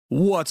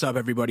What's up,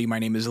 everybody? My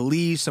name is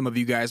Lee. Some of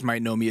you guys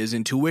might know me as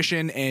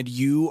Intuition, and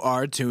you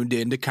are tuned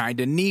in to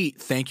Kinda Neat.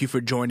 Thank you for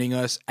joining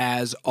us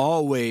as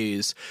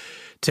always.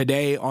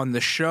 Today on the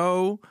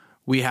show,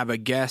 we have a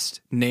guest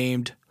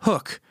named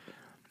Hook.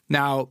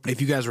 Now, if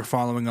you guys were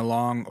following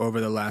along over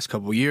the last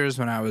couple years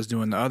when I was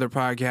doing the other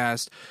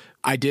podcast,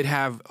 I did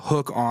have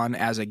Hook on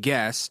as a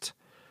guest,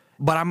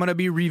 but I'm going to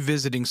be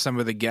revisiting some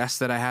of the guests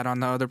that I had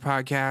on the other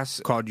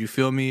podcast called You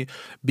Feel Me,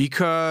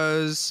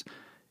 because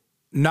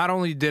not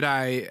only did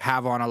I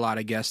have on a lot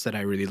of guests that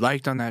I really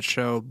liked on that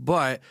show,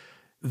 but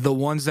the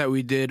ones that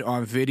we did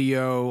on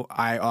video,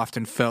 I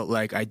often felt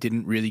like I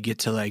didn't really get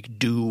to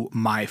do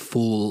my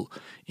full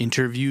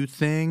interview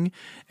thing.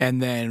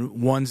 And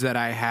then ones that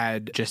I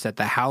had just at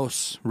the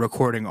house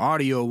recording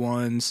audio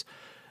ones,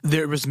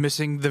 there was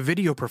missing the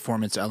video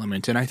performance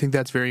element, and I think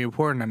that's very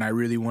important, and I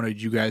really wanted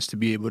you guys to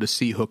be able to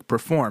see Hook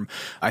perform.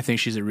 I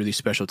think she's a really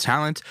special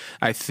talent.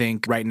 I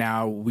think right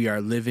now we are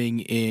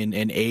living in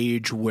an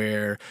age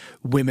where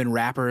women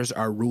rappers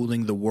are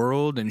ruling the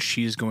world, and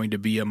she's going to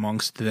be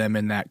amongst them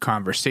in that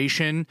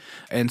conversation.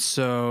 And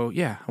so,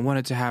 yeah, I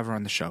wanted to have her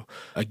on the show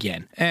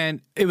again.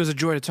 And it was a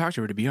joy to talk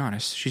to her, to be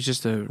honest. She's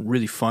just a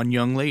really fun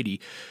young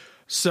lady.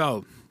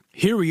 So,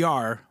 here we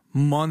are,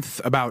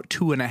 about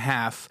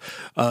 2.5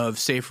 of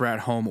safer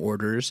at home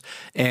orders,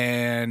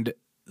 and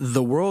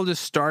the world is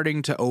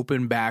starting to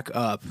open back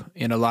up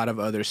in a lot of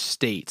other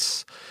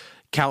states.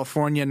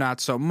 California,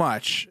 not so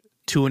much.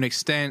 To an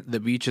extent,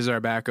 the beaches are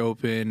back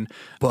open,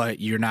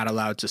 but you're not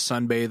allowed to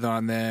sunbathe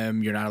on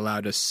them. You're not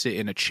allowed to sit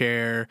in a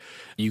chair.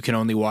 You can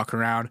only walk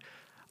around.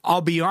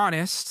 I'll be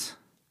honest,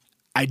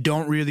 I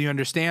don't really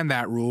understand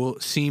that rule.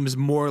 Seems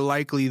more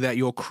likely that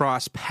you'll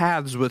cross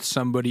paths with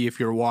somebody if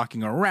you're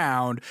walking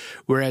around,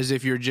 whereas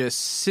if you're just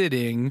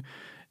sitting,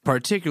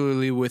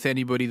 particularly with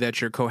anybody that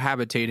you're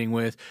cohabitating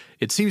with,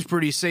 it seems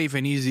pretty safe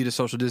and easy to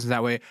social distance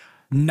that way.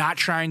 Not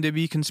trying to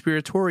be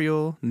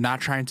conspiratorial, not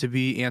trying to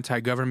be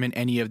anti-government,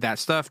 any of that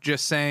stuff,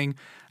 just saying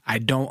I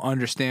don't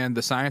understand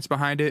the science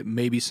behind it.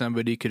 Maybe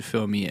somebody could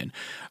fill me in.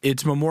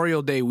 It's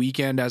Memorial Day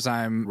weekend as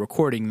I'm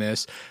recording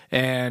this,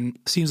 and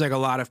seems like a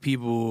lot of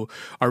people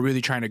are really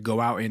trying to go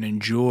out and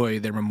enjoy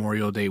their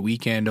Memorial Day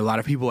weekend. A lot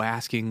of people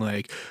asking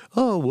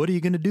oh, what are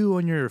you going to do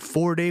on your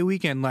 4-day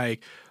weekend?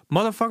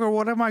 Motherfucker,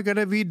 what am I going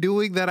to be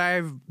doing that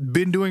I've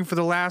been doing for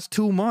the last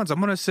 2 months? I'm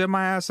going to sit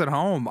my ass at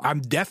home.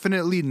 I'm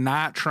definitely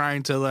not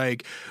trying to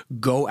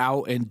go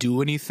out and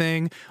do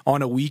anything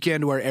on a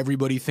weekend where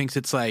everybody thinks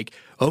it's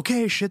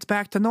okay, shit's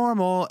back to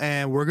normal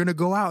and we're going to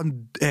go out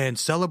and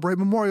celebrate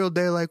Memorial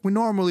Day like we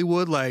normally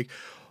would.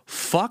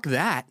 Fuck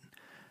that.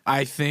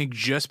 I think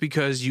just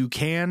because you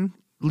can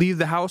leave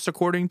the house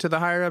according to the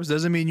higher ups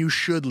doesn't mean you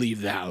should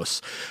leave the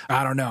house.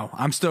 I don't know.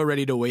 I'm still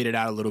ready to wait it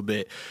out a little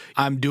bit.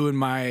 I'm doing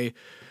my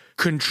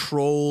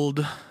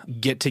controlled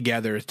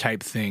get-together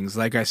type things.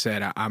 Like I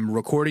said, I'm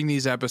recording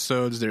these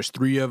episodes. There's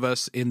 3 of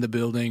us in the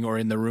building or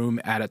in the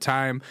room at a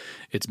time.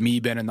 It's me,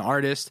 Ben, and the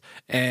artist,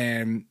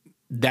 and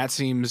that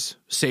seems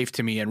safe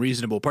to me and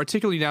reasonable,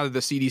 particularly now that the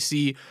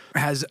CDC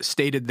has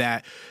stated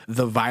that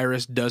the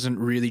virus doesn't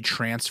really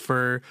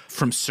transfer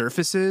from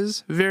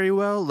surfaces very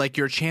well.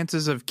 Your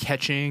chances of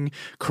catching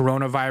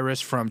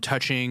coronavirus from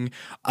touching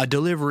a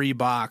delivery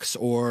box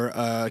or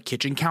a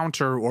kitchen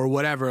counter or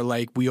whatever,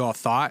 we all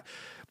thought,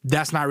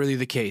 that's not really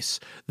the case.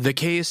 The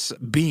case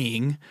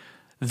being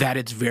that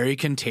it's very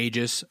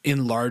contagious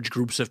in large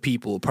groups of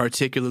people,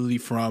 particularly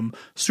from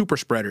super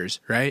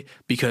spreaders, right?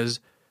 Because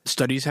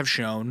studies have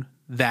shown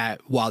that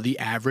while the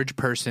average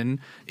person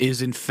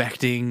is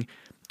infecting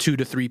 2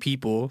 to 3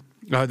 people,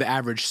 the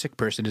average sick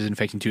person is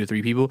infecting 2 to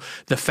 3 people,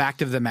 the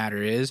fact of the matter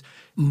is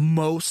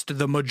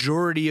the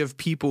majority of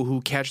people who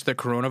catch the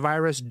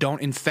coronavirus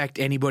don't infect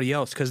anybody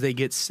else because they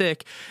get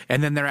sick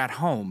and then they're at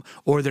home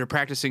or they're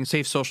practicing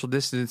safe social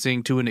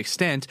distancing to an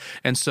extent.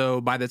 And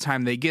so by the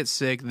time they get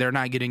sick, they're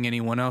not getting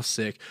anyone else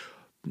sick.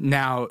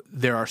 Now,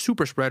 there are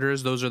super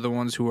spreaders. Those are the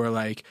ones who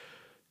are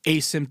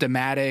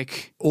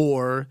asymptomatic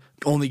or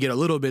only get a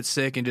little bit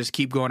sick and just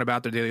keep going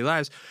about their daily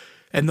lives.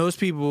 And those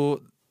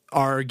people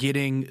are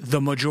getting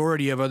the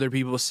majority of other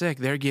people sick.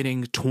 They're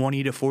getting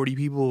 20 to 40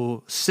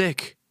 people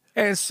sick.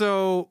 And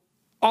so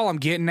all I'm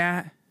getting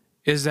at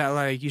is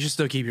that, you should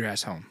still keep your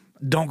ass home.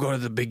 Don't go to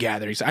the big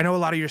gatherings. I know a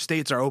lot of your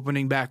states are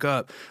opening back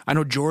up. I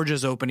know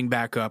Georgia's opening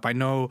back up. I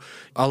know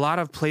a lot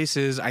of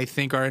places, I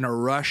think, are in a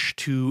rush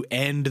to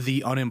end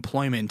the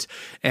unemployment.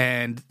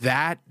 And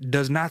that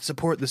does not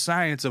support the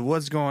science of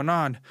what's going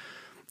on.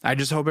 I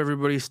just hope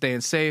everybody's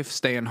staying safe,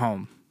 staying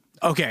home.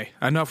 Okay,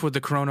 enough with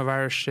the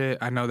coronavirus shit.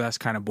 I know that's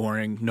kind of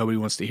boring. Nobody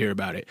wants to hear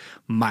about it.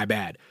 My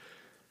bad.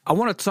 I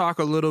want to talk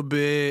a little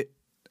bit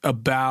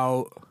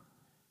about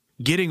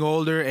getting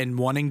older and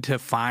wanting to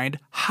find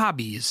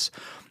hobbies,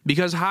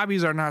 because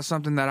hobbies are not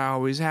something that I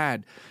always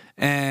had.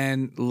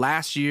 And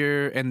last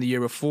year and the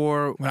year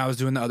before, when I was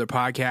doing the other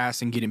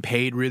podcasts and getting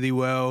paid really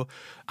well,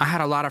 I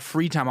had a lot of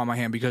free time on my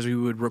hand because we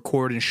would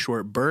record in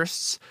short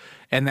bursts,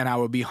 and then I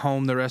would be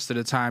home the rest of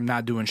the time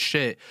not doing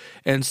shit.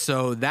 And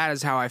so that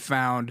is how I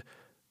found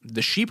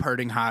the sheep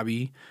herding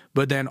hobby.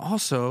 But then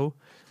also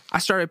I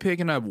started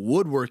picking up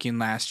woodworking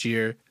last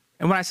year.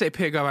 And when I say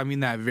pick up, I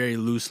mean that very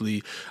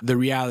loosely. The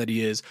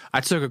reality is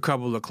I took a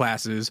couple of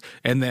classes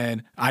and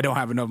then I don't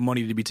have enough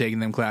money to be taking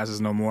them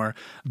classes no more.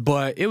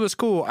 But it was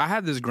cool. I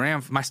had this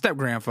my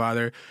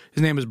step-grandfather.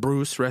 His name is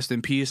Bruce. Rest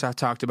in peace. I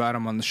talked about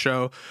him on the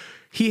show.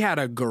 He had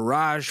a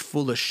garage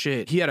full of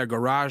shit. He had a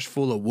garage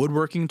full of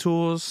woodworking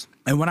tools.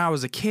 And when I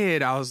was a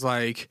kid, I was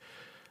like,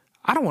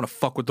 I don't want to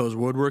fuck with those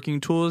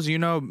woodworking tools. You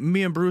know,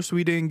 me and Bruce,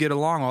 we didn't get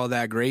along all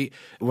that great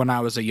when I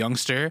was a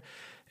youngster.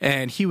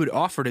 And he would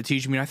offer to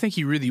teach me. And I think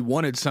he really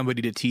wanted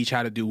somebody to teach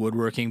how to do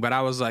woodworking. But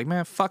I was like,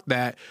 man, fuck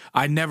that.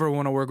 I never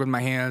want to work with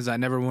my hands. I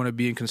never want to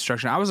be in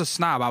construction. I was a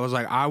snob. I was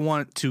like, I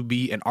want to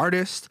be an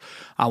artist.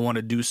 I want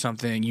to do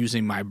something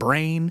using my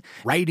brain,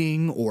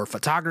 writing or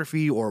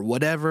photography or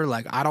whatever.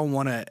 Like, I don't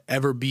want to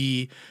ever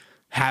be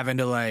having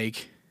to,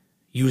 like,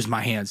 use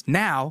my hands.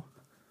 Now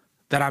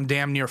that I'm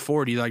damn near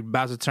 40, like,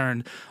 about to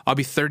turn, I'll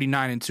be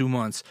 39 in 2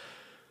 months.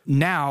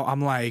 Now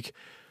I'm like,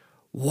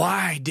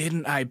 why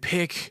didn't I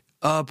pick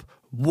up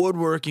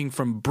woodworking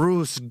from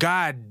Bruce?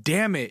 God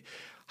damn it.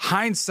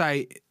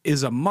 Hindsight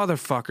is a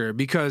motherfucker,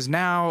 because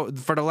now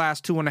for the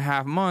last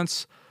 2.5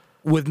 months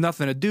with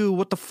nothing to do,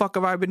 what the fuck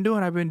have I been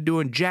doing? I've been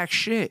doing jack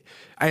shit.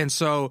 And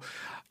so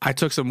I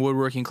took some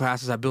woodworking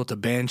classes. I built a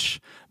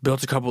bench,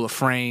 built a couple of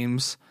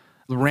frames,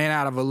 ran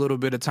out of a little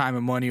bit of time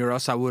and money, or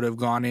else I would have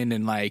gone in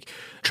and like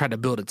tried to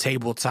build a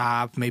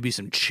tabletop, maybe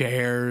some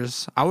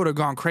chairs. I would have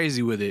gone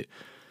crazy with it.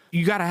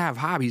 You got to have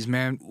hobbies,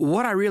 man.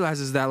 What I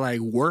realized is that, like,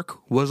 work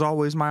was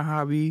always my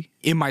hobby.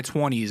 In my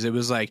 20s, it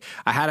was like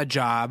I had a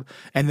job,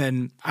 and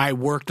then I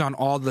worked on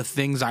all the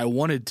things I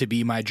wanted to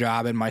be my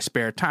job in my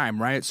spare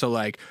time, right? So,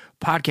 like,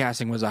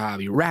 podcasting was a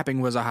hobby, rapping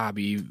was a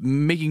hobby,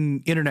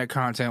 making internet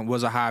content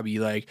was a hobby,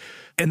 like,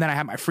 and then I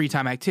had my free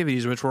time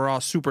activities, which were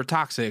all super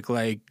toxic,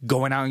 like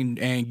going out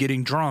and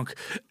getting drunk,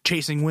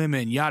 chasing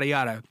women, yada,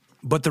 yada.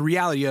 But the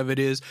reality of it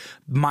is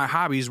my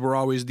hobbies were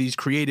always these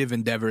creative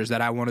endeavors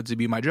that I wanted to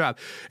be my job.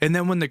 And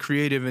then when the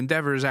creative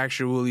endeavors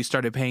actually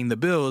started paying the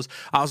bills,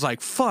 I was like,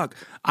 fuck,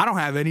 I don't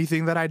have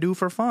anything that I do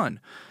for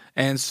fun.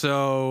 And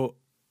so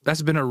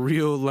that's been a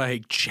real,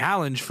 like,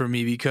 challenge for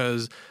me,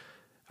 because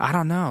I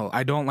don't know.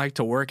 I don't like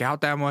to work out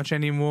that much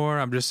anymore.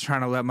 I'm just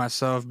trying to let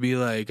myself be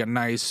like a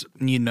nice,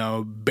 you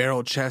know,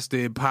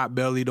 barrel-chested,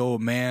 pot-bellied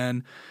old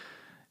man.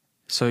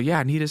 So yeah,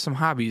 I needed some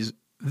hobbies.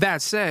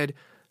 That said,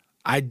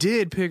 I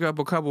did pick up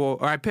a couple,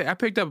 or I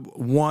picked up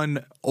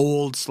one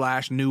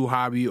old/new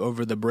hobby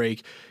over the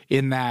break,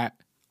 in that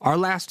our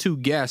last two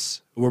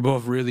guests were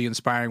both really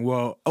inspiring.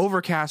 Well,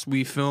 Overcast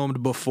we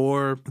filmed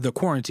before the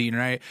quarantine,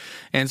 right?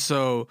 And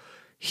so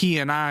he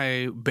and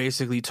I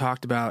basically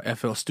talked about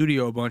FL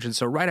Studio a bunch. And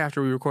so right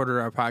after we recorded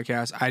our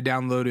podcast, I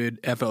downloaded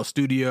FL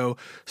Studio,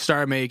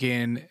 started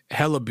making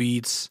hella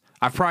beats.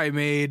 I've probably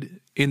made,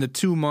 in the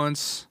 2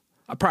 months,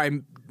 I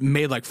probably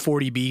made like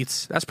 40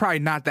 beats. That's probably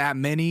not that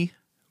many,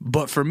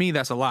 but for me,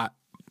 that's a lot.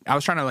 I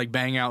was trying to like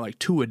bang out like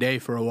 2 a day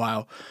for a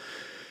while.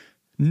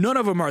 None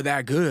of them are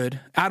that good.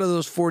 Out of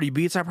those 40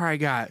 beats, I probably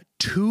got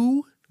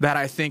 2 that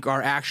I think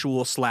are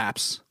actual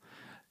slaps.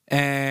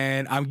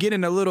 And I'm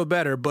getting a little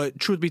better, but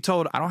truth be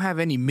told, I don't have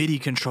any MIDI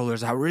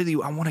controllers. I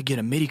want to get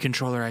a MIDI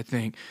controller, I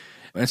think,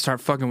 and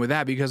start fucking with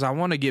that, because I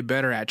want to get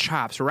better at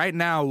chops. Right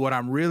now, what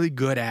I'm really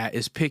good at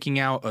is picking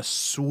out a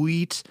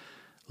sweet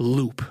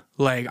loop.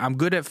 Like, I'm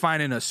good at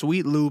finding a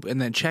sweet loop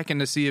and then checking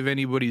to see if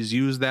anybody's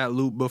used that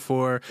loop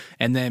before,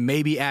 and then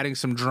maybe adding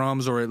some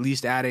drums, or at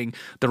least adding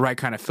the right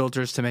kind of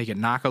filters to make it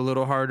knock a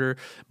little harder.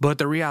 But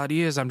the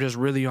reality is I'm just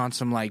really on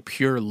some like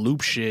pure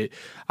loop shit.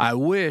 I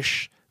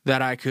wish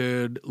that I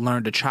could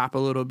learn to chop a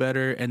little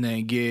better and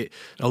then get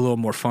a little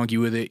more funky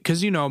with it.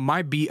 Because, you know,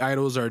 my beat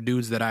idols are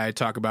dudes that I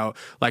talk about,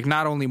 like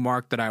not only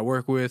Mark that I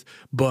work with,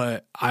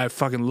 but I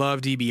fucking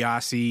love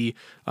DiBiase.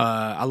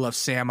 I love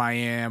Sam I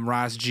Am,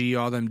 Ross G,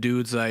 all them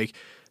dudes. Like,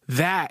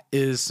 that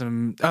is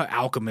some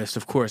Alchemist,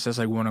 of course. That's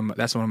like one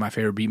of my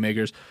favorite beat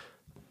makers.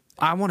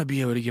 I want to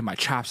be able to get my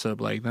chops up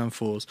like them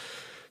fools.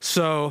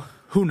 So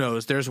who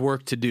knows? There's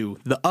work to do.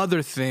 The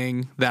other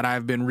thing that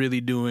I've been really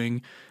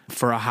doing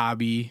for a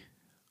hobby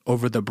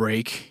over the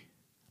break,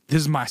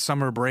 this is my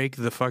summer break,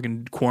 the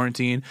fucking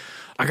quarantine,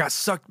 I got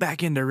sucked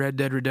back into Red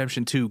Dead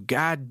Redemption 2.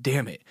 God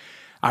damn it.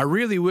 I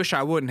really wish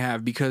I wouldn't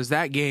have, because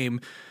that game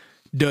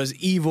does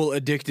evil,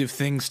 addictive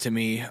things to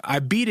me. I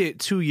beat it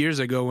 2 years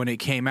ago when it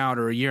came out,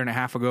 or a year and a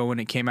half ago when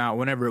it came out,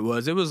 whenever it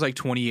was. It was like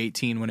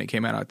 2018 when it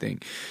came out, I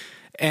think.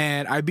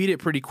 And I beat it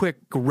pretty quick,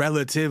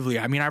 relatively.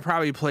 I mean, I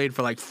probably played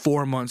for like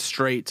 4 months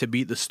straight to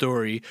beat the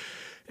story.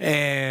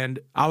 And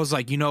I was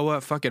like, you know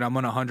what? Fuck it. I'm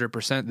going to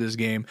 100% this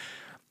game.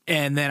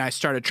 And then I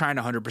started trying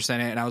to 100%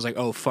 it, and I was like,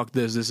 oh, fuck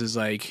this. This is,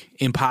 like,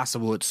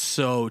 impossible. It's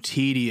so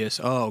tedious.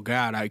 Oh,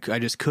 God, I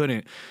just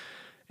couldn't.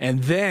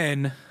 And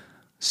then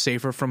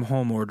Safer from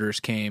Home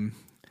orders came,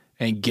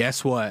 and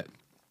guess what?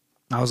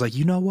 I was like,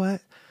 you know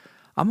what?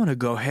 I'm going to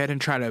go ahead and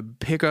try to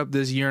pick up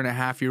this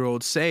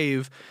 1.5-year-old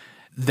save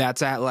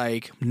that's at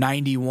like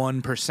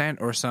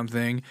 91% or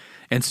something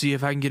and see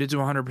if I can get it to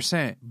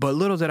 100%. But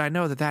little did I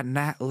know that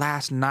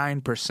last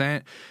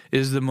 9%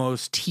 is the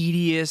most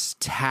tedious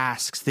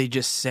tasks. They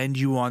just send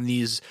you on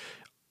these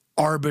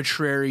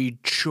arbitrary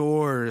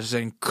chores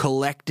and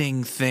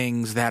collecting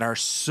things that are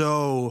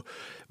so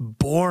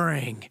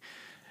boring.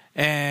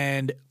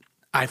 And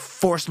I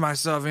forced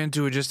myself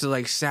into it just to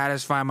like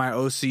satisfy my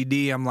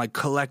OCD. I'm like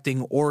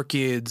collecting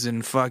orchids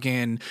and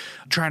fucking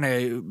trying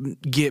to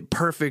get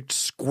perfect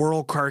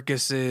squirrel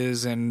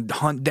carcasses and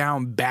hunt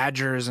down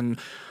badgers and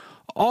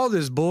all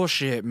this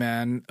bullshit,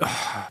 man.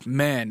 Ugh,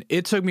 man,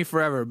 it took me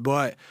forever,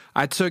 but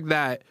I took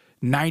that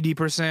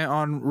 90%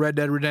 on Red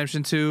Dead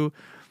Redemption 2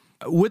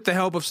 with the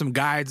help of some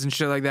guides and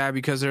shit like that,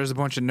 because there's a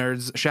bunch of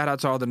nerds. Shout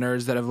out to all the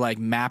nerds that have like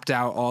mapped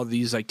out all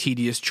these like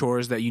tedious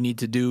chores that you need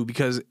to do,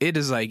 because it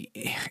is like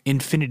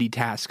infinity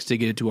tasks to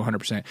get it to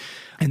 100%.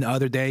 And the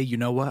other day, you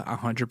know what?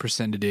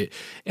 100%ed it.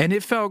 And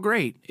it felt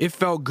great. It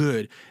felt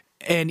good.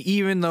 And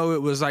even though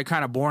it was like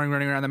kind of boring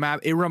running around the map,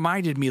 it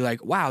reminded me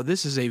like, wow,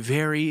 this is a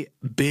very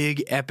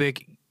big,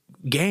 epic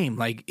game.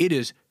 Like, it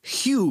is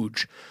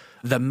huge.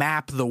 The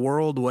map, the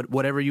world,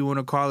 whatever you want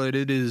to call it,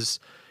 it is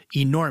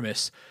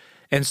enormous.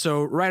 And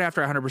so right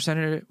after 100%ed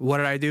it, what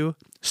did I do?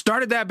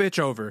 Started that bitch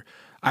over.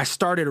 I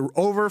started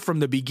over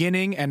from the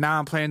beginning, and now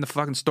I'm playing the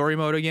fucking story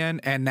mode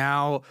again. And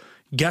now,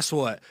 guess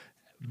what?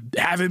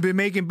 Haven't been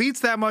making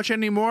beats that much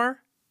anymore.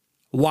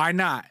 Why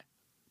not?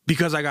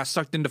 Because I got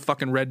sucked into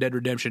fucking Red Dead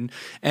Redemption.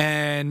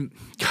 And,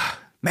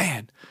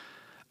 man,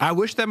 I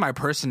wish that my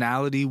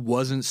personality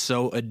wasn't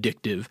so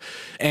addictive.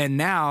 And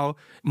now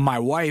my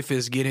wife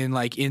is getting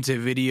like into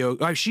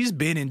like she's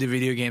been into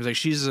video games. Like,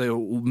 she's a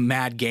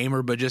mad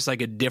gamer, but just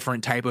like a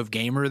different type of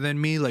gamer than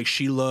me. Like,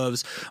 she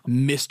loves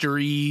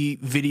mystery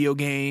video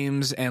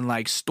games and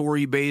like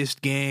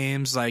story-based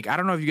games. Like, I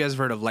don't know if you guys have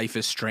heard of Life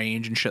is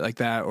Strange and shit like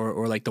that,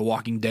 or like the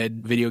Walking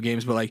Dead video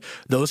games, but like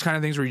those kind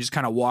of things where you just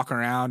kind of walk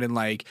around and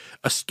like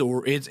a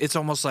story. It's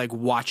almost like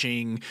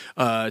watching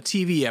a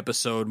TV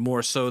episode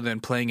more so than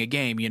playing a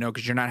game, you know,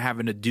 because you're not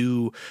having to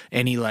do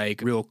any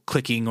like real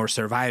clicking or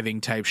surviving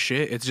type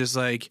shit. It's just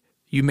like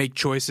you make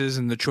choices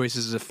and the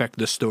choices affect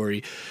the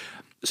story.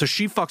 So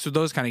she fucks with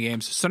those kind of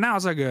games. So now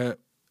it's like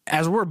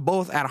as we're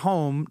both at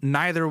home,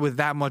 neither with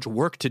that much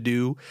work to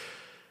do,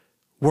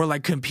 we're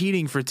like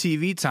competing for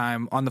TV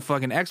time on the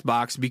fucking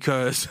Xbox,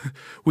 because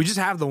we just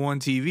have the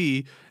one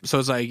TV. So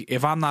it's like,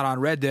 if I'm not on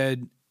Red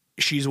Dead,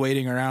 she's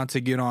waiting around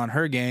to get on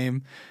her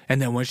game. And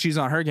then when she's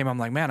on her game, I'm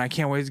like, man, I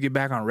can't wait to get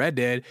back on Red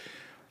Dead.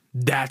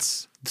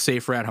 That's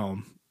safer at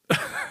home.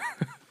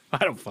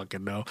 I don't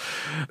fucking know.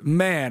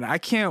 Man, I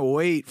can't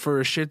wait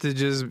for shit to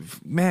just,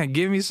 man,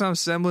 give me some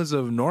semblance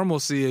of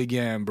normalcy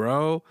again,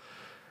 bro.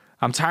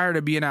 I'm tired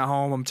of being at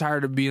home. I'm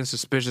tired of being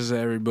suspicious of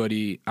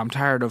everybody. I'm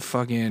tired of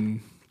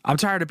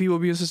people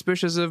being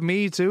suspicious of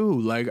me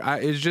too. Like,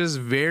 it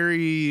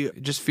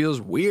just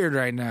feels weird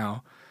right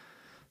now.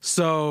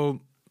 So,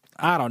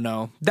 I don't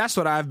know. That's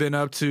what I've been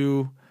up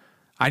to.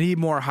 I need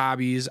more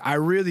hobbies. I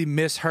really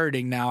miss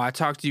herding now. I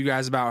talked to you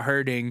guys about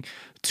herding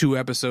 2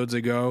 episodes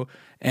ago,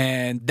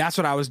 and that's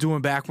what I was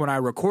doing back when I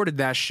recorded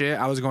that shit.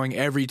 I was going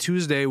every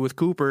Tuesday with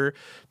Cooper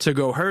to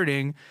go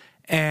herding,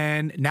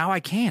 and now I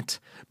can't,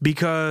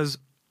 because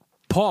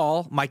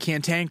Paul, my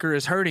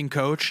cantankerous herding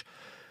coach,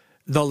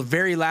 the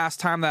very last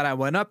time that I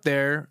went up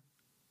there,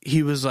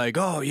 he was like,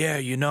 oh, yeah,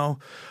 you know,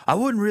 I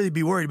wouldn't really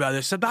be worried about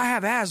this, except I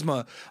have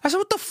asthma. I said,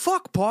 what the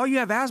fuck, Paul? You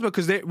have asthma?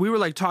 Because we were,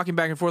 like, talking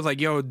back and forth, like,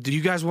 yo, do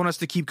you guys want us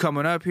to keep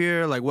coming up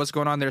here? Like, what's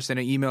going on there?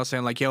 Send an email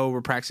saying, like, yo, we're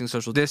practicing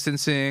social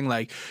distancing.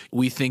 Like,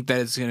 we think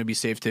that it's going to be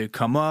safe to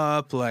come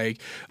up. Like,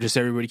 just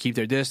everybody keep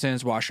their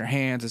distance, wash your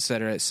hands, et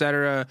cetera, et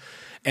cetera.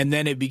 And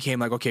then it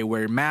became like, okay,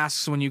 wear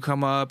masks when you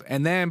come up.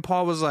 And then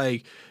Paul was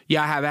like,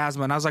 yeah, I have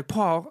asthma. And I was like,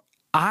 Paul,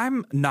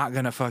 I'm not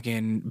going to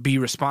fucking be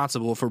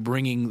responsible for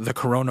bringing the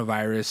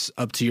coronavirus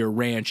up to your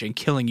ranch and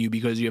killing you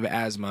because you have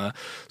asthma.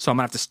 So I'm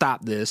going to have to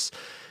stop this.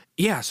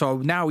 Yeah, so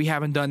now we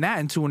haven't done that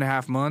in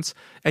 2.5 months.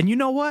 And you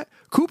know what?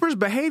 Cooper's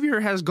behavior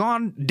has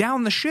gone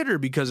down the shitter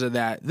because of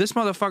that. This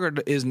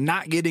motherfucker is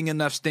not getting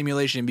enough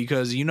stimulation,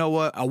 because you know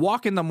what? A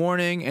walk in the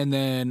morning and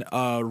then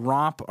a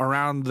romp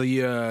around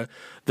the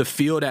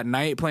field at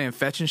night playing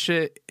fetch and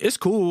shit, it's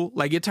cool.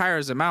 Like, it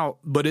tires him out,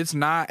 but it's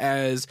not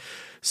as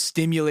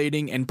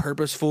stimulating and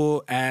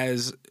purposeful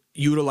as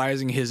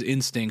utilizing his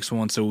instincts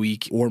once a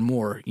week or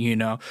more, you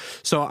know?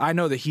 So I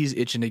know that he's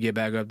itching to get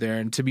back up there.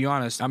 And to be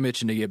honest, I'm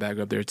itching to get back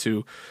up there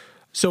too.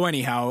 So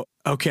anyhow,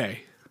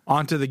 okay,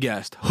 on to the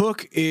guest.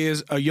 Hook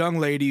is a young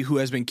lady who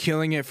has been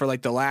killing it for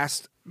like the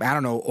last, I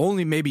don't know,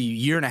 only maybe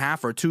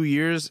 1.5 or 2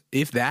 years,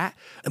 if that.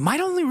 It might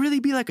only really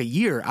be like a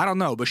year. I don't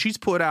know. But she's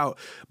put out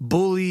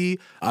Bully,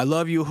 I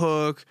Love You,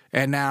 Hook,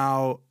 and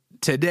now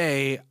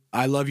today,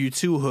 I Love You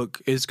Too,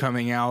 Hook is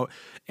coming out.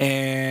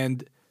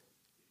 And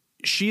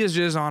she is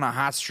just on a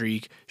hot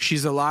streak.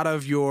 She's a lot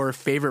of your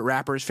favorite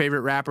rapper's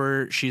favorite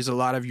rapper. She's a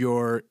lot of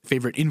your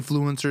favorite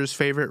influencers'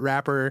 favorite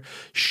rapper.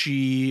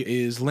 She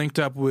is linked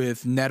up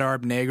with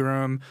Nedarb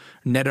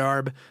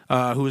Negrum,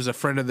 who is a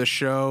friend of the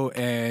show.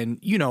 And,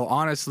 you know,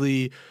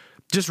 honestly,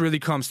 just really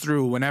comes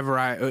through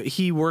whenever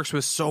he works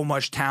with so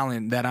much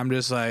talent that I'm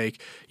just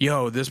like,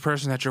 yo, this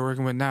person that you're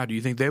working with now, do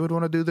you think they would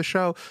want to do the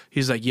show?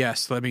 He's like,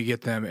 yes, let me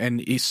get them. And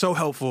he's so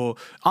helpful.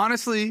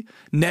 Honestly,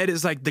 Ned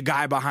is like the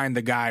guy behind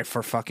the guy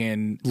for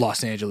fucking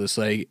Los Angeles.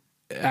 Like,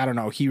 I don't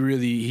know. He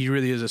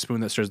really is a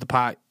spoon that stirs the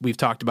pot. We've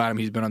talked about him.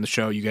 He's been on the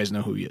show. You guys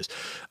know who he is.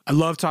 I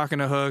love talking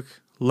to Hook.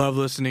 Love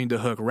listening to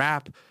Hook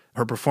rap.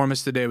 Her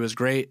performance today was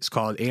great. It's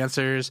called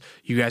Answers.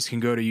 You guys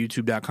can go to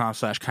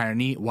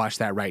youtube.com/kindaneat. Watch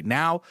that right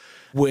now.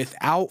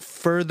 Without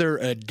further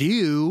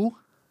ado,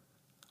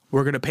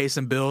 we're going to pay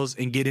some bills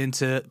and get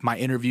into my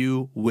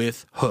interview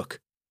with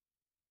Hook.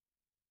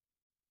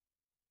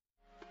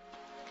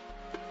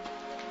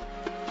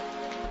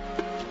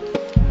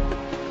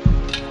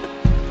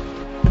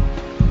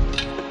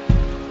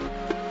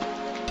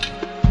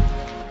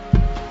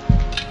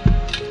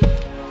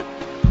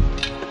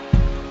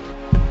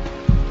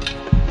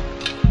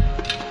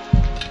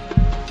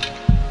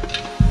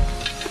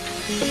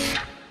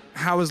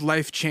 How has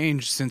life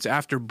changed since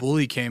after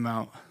Bully came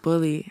out?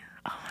 Bully.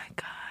 Oh my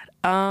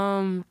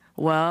God.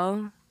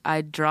 Well,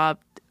 I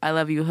dropped I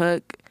Love You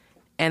Hook,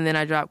 and then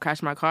I dropped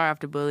Crash My Car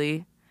after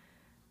Bully.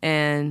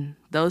 And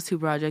those two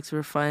projects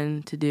were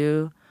fun to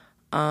do.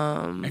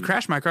 And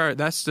Crash My Car,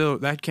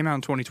 that came out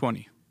in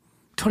 2020.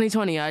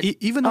 2020.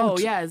 Even though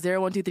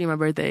 0123, my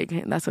birthday.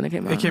 That's when it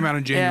came out. It came out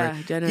in January.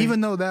 Yeah, January. Even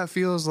though that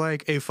feels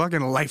like a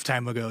fucking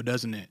lifetime ago,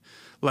 doesn't it?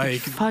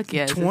 Like, fuck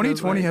yes,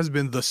 2020 has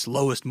been the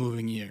slowest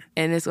moving year.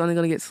 And it's only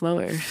going to get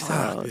slower.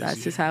 So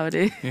that's just how it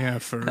is. Yeah,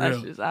 for real.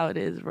 That's just how it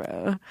is,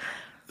 bro.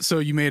 So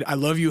you made I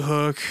Love You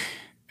Hook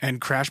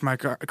and Crash My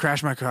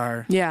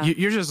Car. Yeah.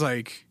 You're just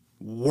like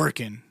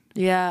working.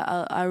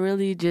 Yeah, I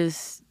really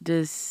just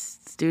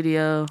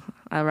studio.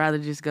 I'd rather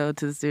just go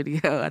to the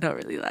studio. I don't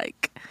really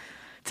like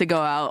to go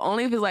out.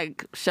 Only if it's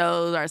like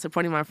shows or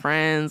supporting my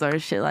friends or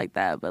shit like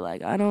that. But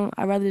like I'd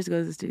rather just go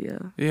to the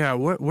studio. Yeah,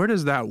 where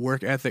does that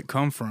work ethic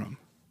come from?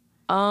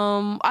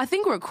 I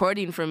think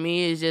recording for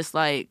me is just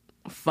like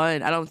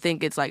fun. I don't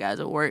think it's like as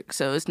a work,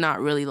 so it's not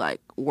really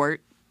like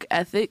work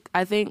ethic.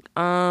 I think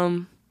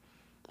I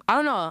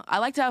don't know. I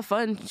like to have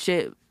fun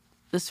shit.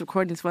 This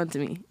recording's fun to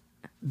me.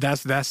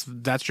 That's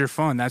your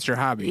fun. That's your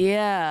hobby.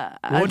 Yeah,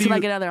 I just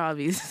like other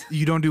hobbies.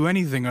 You don't do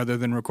anything other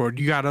than record.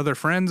 You got other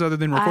friends other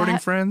than recording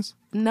friends?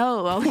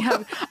 No,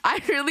 I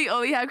really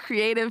only have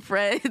creative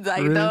friends.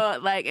 Like really? No,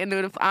 like, and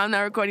if I'm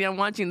not recording, I'm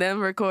watching them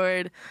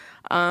record.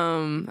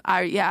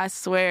 I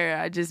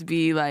swear I just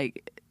be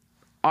like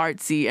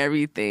artsy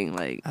everything.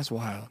 Like that's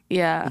wild.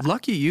 Yeah,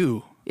 lucky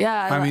you.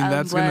 Yeah, I mean I'm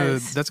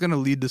that's gonna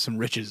lead to some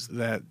riches.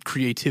 That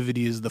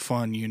creativity is the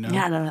fun, you know.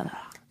 Yeah, no.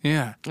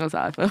 Yeah, that's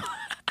how I feel.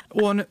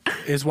 Well,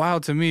 it's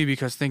wild to me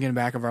because thinking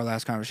back of our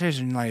last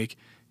conversation, like,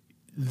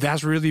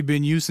 that's really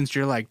been you since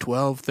you're like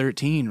 12,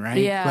 13, right?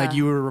 Yeah. Like,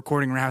 you were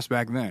recording raps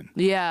back then.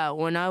 Yeah,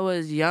 when I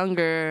was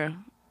younger,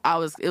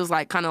 it was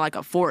like kind of like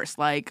a force.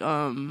 Like,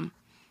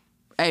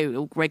 hey,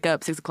 wake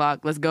up, 6 o'clock,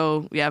 let's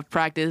go. We have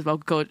practice,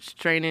 vocal coach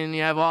training.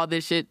 You have all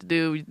this shit to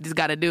do. You just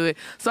got to do it.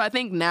 So I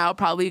think now,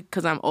 probably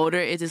because I'm older,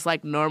 it's just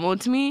like normal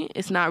to me.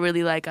 It's not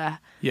really like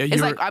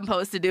it's like I'm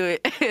supposed to do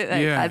it.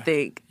 I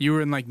think. You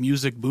were in like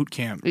music boot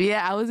camp.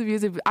 Yeah, I'm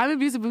in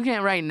music boot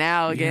camp right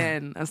now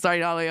again. I'm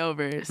starting all the way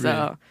over. So,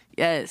 really?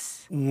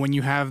 Yes. When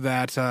you have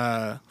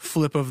that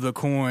flip of the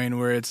coin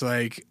where it's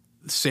like,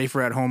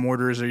 safer at home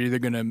orders are either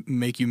going to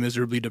make you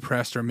miserably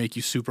depressed or make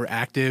you super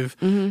active.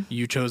 Mm-hmm.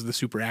 You chose the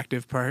super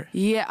active part.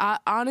 Yeah,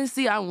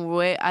 honestly,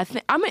 I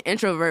think I'm an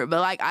introvert,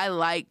 but like I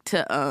like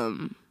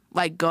to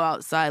like go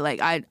outside. Like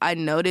I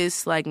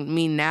notice like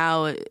me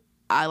now,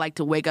 I like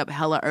to wake up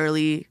hella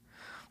early,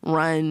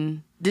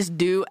 run, just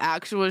do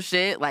actual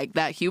shit like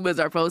that humans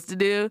are supposed to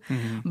do.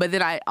 Mm-hmm. But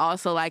then I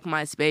also like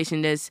my space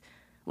and just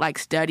like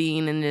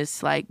studying and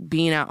just like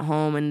being at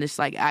home and just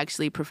like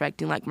actually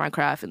perfecting like my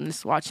craft and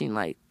just watching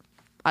like,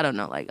 I don't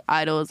know, like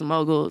idols,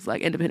 moguls,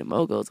 like independent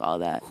moguls, all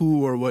that.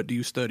 Who or what do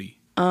you study?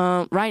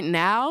 Right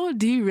now,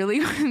 do you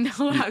really want to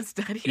know what I'm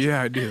studying?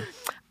 Yeah, I do.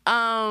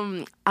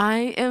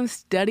 I am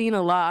studying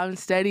a lot. I'm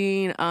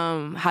studying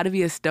how to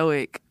be a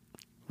stoic.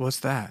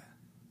 What's that?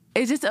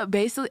 It's just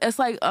basically, it's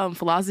like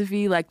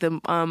philosophy. Like the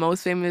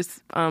most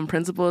famous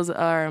principles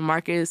are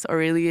Marcus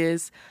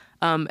Aurelius,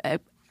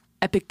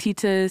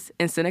 Epictetus,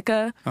 and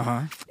Seneca.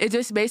 Uh-huh. It's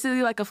just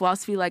basically like a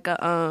philosophy, like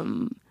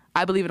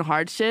I believe in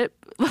hardship.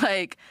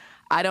 Like,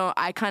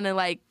 I kind of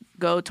like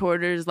go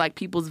towards like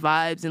people's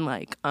vibes and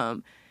like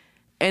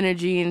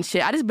energy and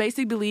shit. I just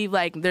basically believe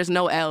like there's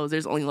no L's,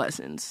 there's only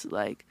lessons.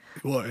 Like,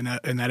 well,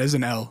 and that is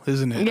an L,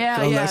 isn't it?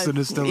 Yeah, lesson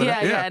is still an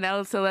L. Yeah, an L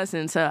is still a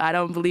lesson. So I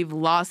don't believe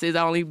losses.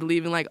 I only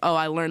believe in like, oh,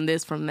 I learned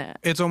this from that.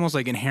 It's almost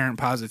like inherent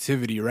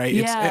positivity, right?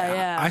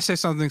 Yeah. I say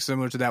something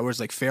similar to that where it's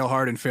like fail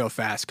hard and fail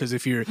fast. Because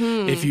if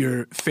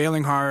you're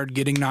failing hard,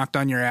 getting knocked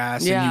on your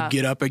ass, and you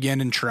get up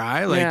again and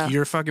try, like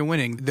you're fucking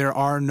winning. There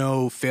are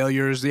no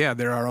failures. Yeah,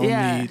 there are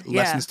only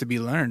lessons to be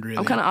learned, really.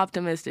 I'm kind of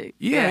optimistic.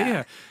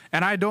 Yeah.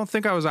 And I don't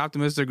think I was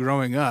optimistic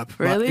growing up.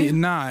 Really?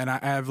 Nah, and I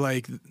have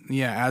like,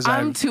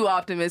 I'm too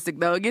optimistic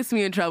though. It gets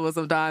me in trouble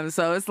sometimes.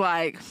 So it's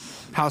like,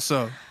 how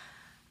so?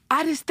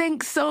 I just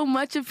think so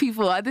much of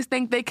people. I just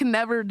think they can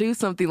never do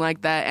something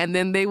like that, and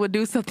then they would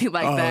do something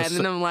like that, and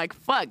then I'm like,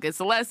 fuck, it's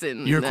a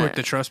lesson. You're quick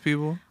to trust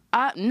people?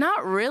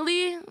 Not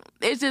really.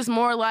 It's just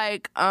more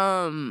like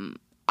I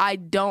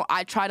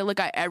try to look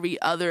at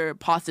every other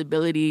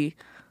possibility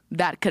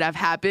that could have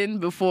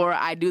happened before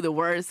I do the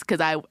worst, because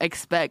I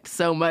expect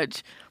so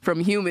much from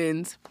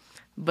humans.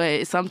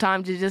 But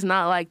sometimes it's just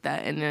not like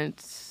that, and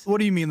it's... What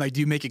do you mean? Like, do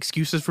you make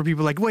excuses for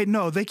people? Like, wait,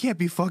 no, they can't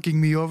be fucking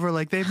me over.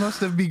 Like, they must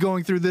have been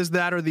going through this,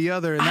 that, or the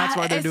other, and that's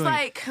why they're doing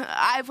it. It's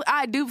like,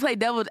 I do play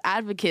devil's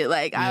advocate.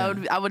 Like, yeah.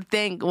 I would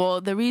think,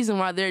 well, the reason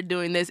why they're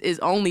doing this is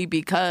only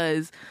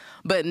because...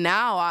 But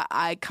now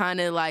I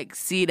kind of, like,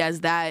 see it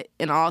as that,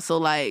 and also,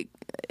 like,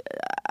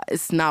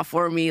 it's not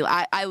for me.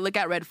 I look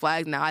at red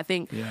flags now. I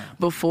think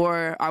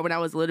before, or when I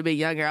was a little bit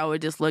younger, I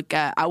would just look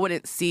at... I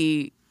wouldn't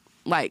see...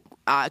 like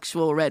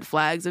actual red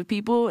flags of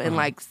people and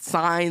like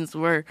signs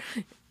where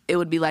it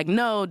would be like,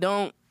 no,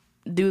 don't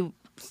do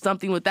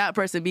something with that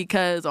person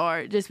because,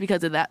 or just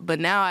because of that. But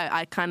now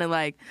I kind of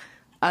like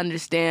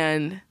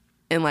understand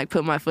and like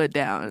put my foot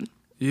down.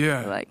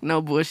 Yeah. Like,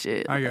 no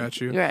bullshit. I got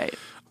you. Right.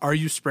 Are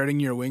you spreading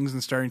your wings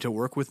and starting to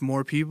work with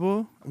more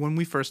people? When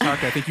we first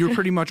talked, I think you were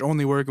pretty much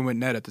only working with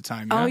Ned at the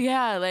time. Yeah? Oh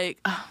yeah. Like,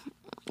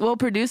 well,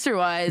 producer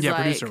wise, yeah,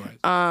 like, producer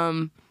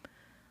wise.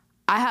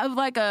 I have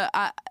like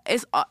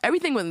it's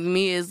everything with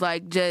me is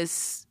like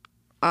just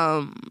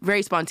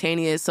very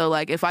spontaneous. So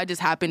like if I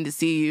just happen to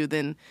see you,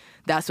 then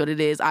that's what it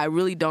is. I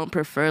really don't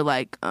prefer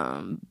like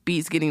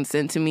beats getting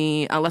sent to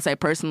me unless I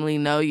personally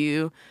know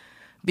you,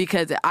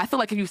 because I feel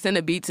like if you send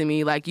a beat to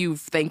me, like you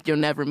think you'll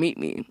never meet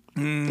me.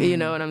 You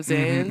know what I'm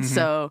saying? Mm-hmm.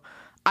 So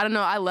I don't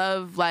know. I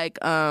love like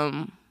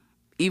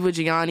Eva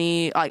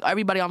Gianni, like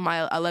everybody on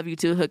my I Love You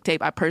Too hook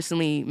tape. I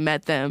personally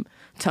met them.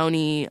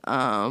 Tony.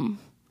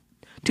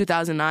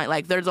 2009,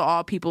 like those are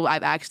all people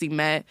I've actually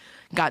met,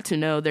 got to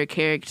know their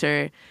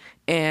character,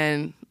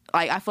 and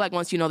like I feel like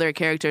once you know their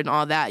character and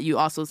all that, you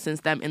also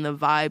sense them in the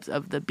vibes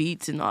of the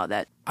beats and all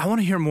that. I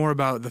want to hear more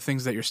about the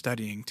things that you're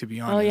studying, to be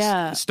honest. Oh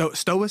yeah,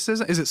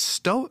 stoicism? Is it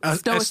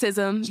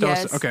stoicism?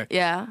 Yes. Okay.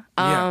 Yeah.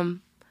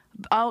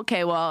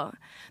 Okay. Well,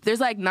 there's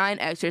like 9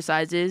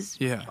 exercises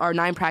or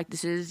 9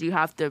 practices you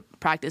have to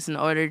practice in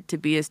order to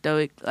be a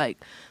stoic. Like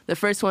the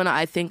first one,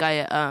 I think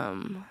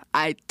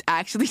I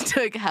actually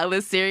took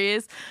hella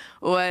serious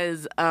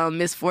was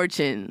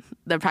misfortune,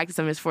 the practice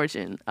of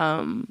misfortune.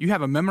 You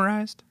have them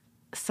memorized?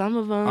 Some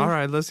of them. All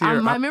right, let's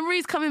hear. My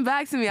memory's coming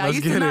back to me. I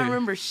used to not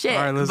remember shit.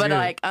 All right, let's but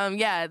get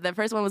like, the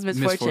first one was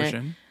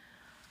misfortune.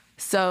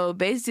 So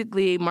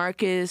basically,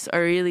 Marcus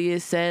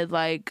Aurelius said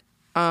like,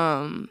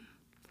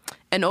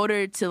 in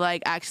order to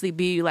like actually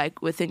be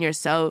like within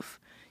yourself,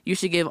 you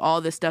should give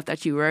all the stuff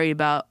that you worry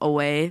about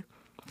away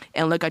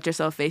and look at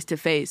yourself face to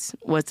face,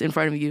 what's in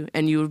front of you,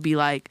 and you would be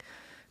like,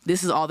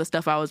 this is all the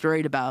stuff I was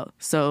worried about.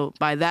 So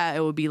by that,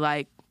 it would be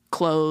like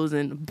clothes,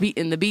 and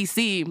in the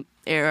BC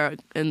era,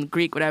 in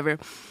Greek, whatever,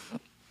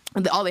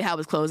 all they had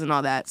was clothes and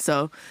all that.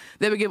 So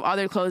they would give all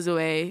their clothes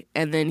away,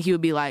 and then he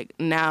would be like,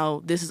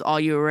 now this is all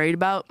you were worried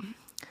about.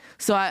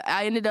 So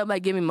I ended up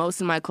like giving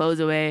most of my clothes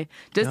away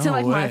just to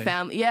like my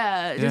family.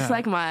 Yeah, just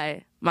like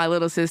my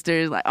little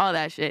sisters, like all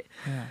that shit.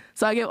 Yeah.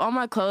 So I gave all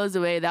my clothes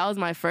away. That was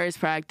my first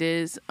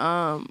practice.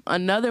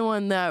 Another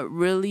one that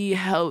really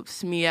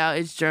helps me out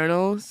is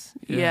journals.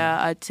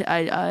 Yeah,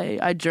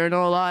 I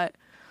journal a lot.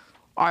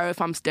 Or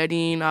if I'm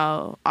studying,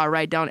 I'll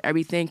write down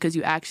everything, because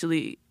you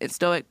actually,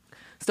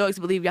 Stoics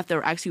believe you have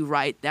to actually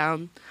write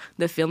down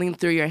the feeling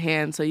through your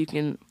hand so you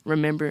can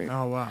remember.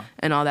 Oh, wow.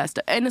 And all that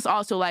stuff. And it's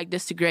also like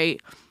just a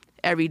great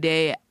every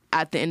day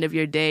at the end of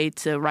your day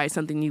to write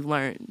something you've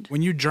learned.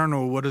 When you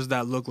journal, what does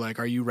that look like?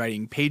 Are you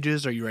writing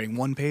pages? Are you writing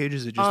one page?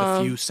 Is it just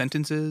a few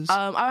sentences?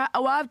 I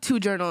have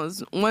 2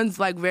 journals. One's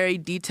like very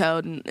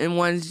detailed, and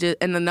one's just,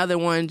 and another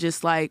one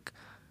just like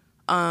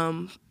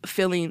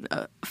feelings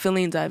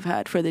I've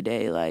had for the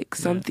day, like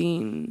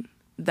something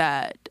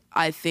that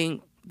I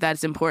think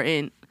that's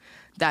important.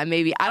 That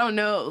maybe, I don't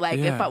know, like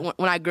if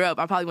when I grow up,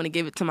 I probably want to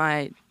give it to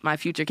my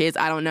future kids.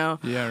 I don't know.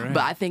 Yeah, right.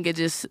 But I think it's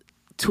just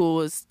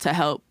tools to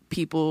help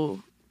people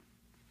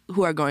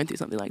who are going through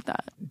something like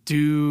that.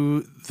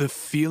 Do the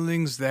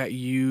feelings that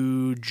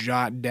you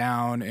jot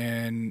down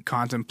and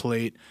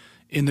contemplate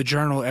in the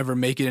journal ever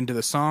make it into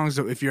the songs?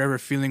 So if you're ever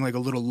feeling like a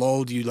little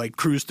lull, do you like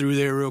cruise through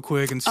there real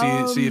quick and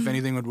see if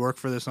anything would work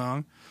for the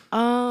song?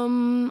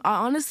 I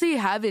honestly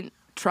haven't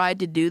tried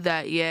to do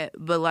that yet,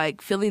 but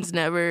like feelings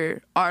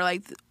never are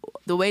like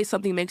the way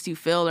something makes you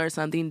feel or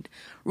something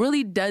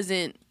really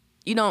doesn't,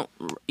 you don't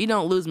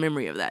lose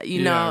memory of that.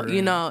 You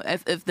know,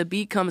 if the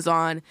beat comes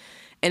on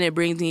and it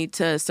brings me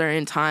to a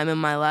certain time in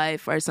my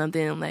life or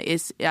something, like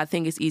I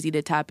think it's easy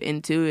to tap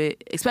into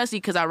it, especially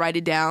because I write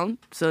it down.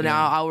 So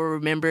now I will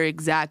remember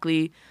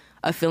exactly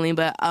a feeling.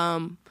 But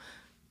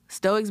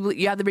Stoics,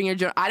 you have to bring your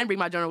journal. I didn't bring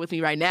my journal with me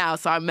right now,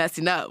 so I'm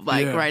messing up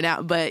right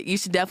now. But you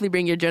should definitely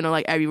bring your journal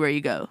like everywhere you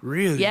go.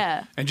 Really?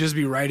 Yeah. And just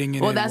be writing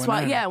in it. Well, that's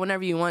why. Yeah,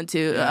 whenever you want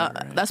to.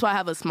 That's why I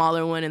have a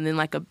smaller one and then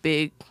like a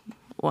big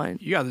one.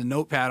 You got the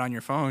notepad on your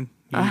phone.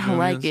 I don't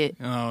like this? it.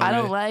 Oh, I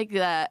don't like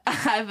that.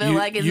 I feel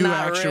like it's you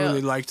not real.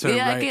 actually like to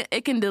write.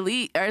 It can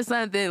delete or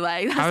something.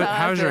 Like that's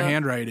How's I your feel.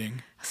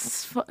 handwriting?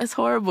 It's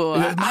horrible.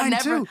 Yeah, mine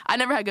never, too. I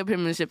never had good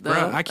penmanship though.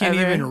 Bro, I can't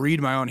ever. even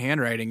read my own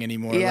handwriting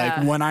anymore. Yeah.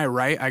 Like when I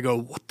write, I go,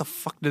 "What the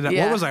fuck did that?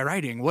 Yeah. What was I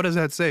writing? What does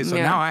that say?" So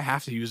Yeah. now I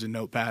have to use a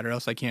notepad, or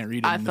else I can't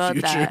read it I in the felt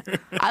future.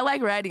 that. I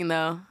like writing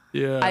though.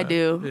 Yeah, I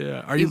do.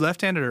 Yeah, are you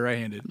left-handed or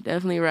right-handed?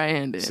 Definitely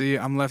right-handed. See,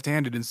 I'm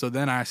left-handed, and so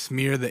then I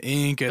smear the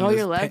ink. And Oh, this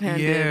you're left-handed.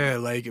 Yeah,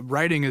 like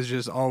writing has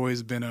just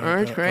always been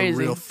a crazy.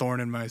 real thorn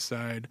in my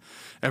side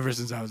ever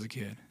since I was a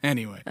kid.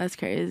 Anyway. That's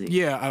crazy.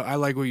 Yeah, I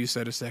like what you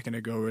said a second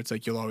ago, where it's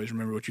like you'll always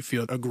remember what you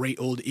feel. A great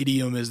old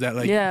idiom is that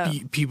like Yeah.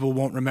 people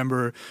won't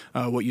remember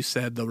what you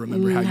said; they'll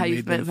remember how you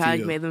made them feel. How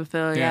you made them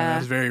feel. Yeah, Yeah.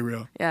 that's very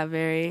real. Yeah,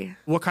 very.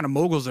 What kind of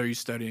moguls are you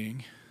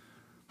studying?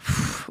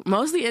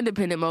 Mostly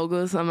independent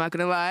moguls. I'm not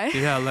gonna lie.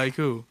 Yeah, like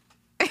who?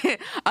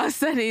 I was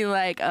studying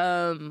like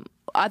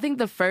I think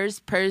the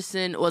first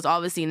person was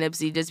obviously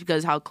Nipsey just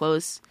because how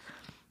close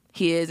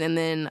he is, and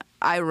then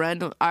I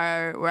run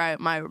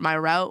my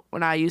route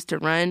when I used to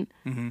run.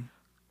 Mm-hmm.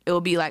 It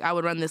would be like I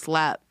would run this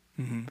lap,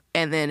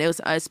 and then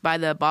it's by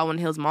the Baldwin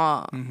Hills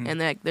Mall, and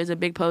like there's a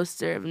big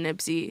poster of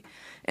Nipsey,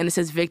 and it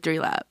says Victory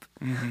Lap.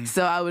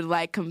 So I would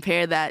like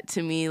compare that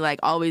to me like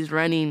always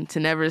running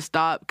to never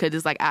stop because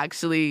it's like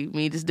actually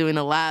me just doing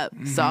a lap.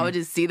 So I would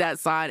just see that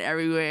sign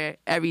everywhere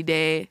every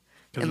day.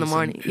 In the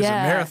morning, it's a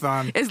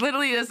marathon. It's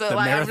literally just The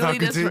marathon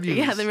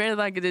continues. the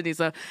marathon continues.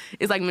 So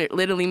it's like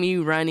literally me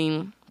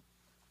running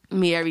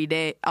me every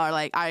day, or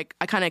like I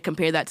kind of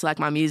compare that to like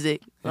my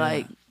music.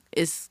 Like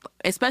it's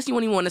especially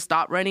when you want to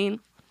stop running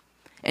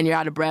and you're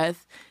out of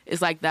breath.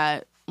 It's like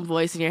that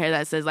voice in your head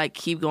that says like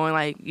keep going.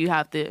 Like you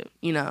have to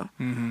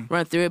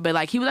run through it. But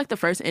like he was like the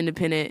first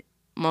independent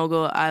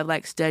mogul I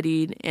like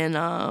studied, and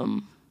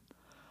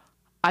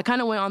I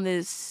kind of went on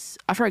this.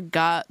 I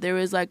forgot there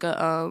was like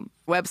a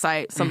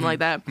website, something like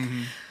that,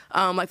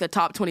 like the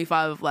top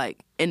 25 of like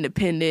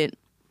independent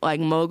like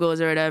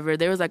moguls or whatever.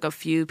 There was like a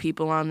few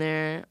people on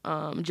there.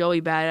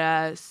 Joey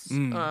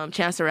Badass,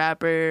 Chance the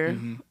Rapper.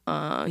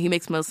 He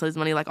makes most of his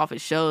money like off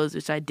his shows,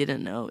 which I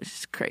didn't know. It's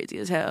just crazy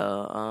as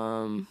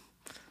hell.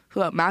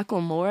 Who else?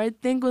 Macklemore, I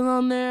think, was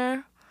on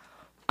there.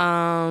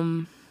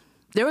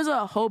 There was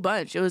a whole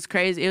bunch. It was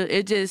crazy.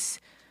 It's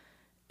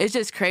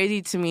just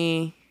crazy to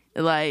me,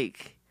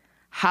 like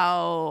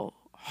how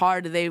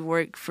hard they've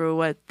worked for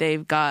what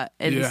they've got,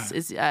 and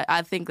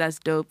I think that's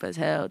dope as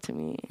hell to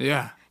me.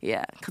 Yeah,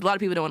 because a lot of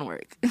people don't want to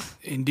work.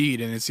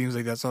 indeed, and it seems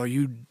like that's all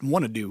you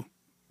want to do.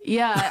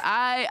 Yeah,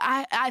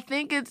 I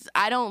think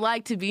I don't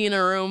like to be in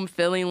a room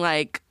feeling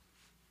like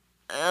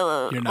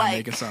you're not like,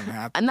 making something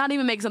happen. I'm not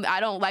even making something. I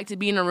don't like to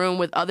be in a room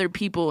with other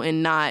people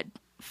and not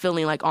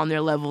feeling like on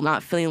their level,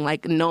 not feeling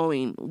like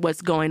knowing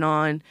what's going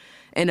on.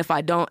 And if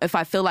I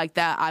feel like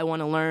that, I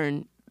want to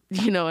learn.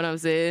 You know what I'm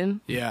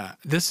saying? Yeah,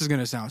 this is going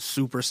to sound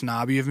super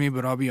snobby of me,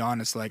 but I'll be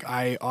honest. Like,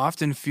 I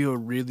often feel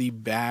really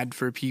bad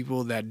for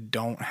people that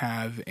don't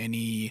have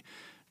any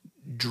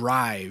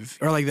drive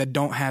or like that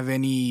don't have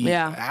any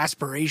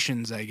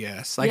aspirations, I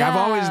guess. Like, I've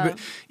always been,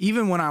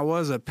 even when I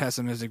was a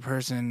pessimistic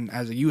person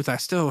as a youth, I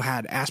still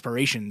had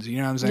aspirations. You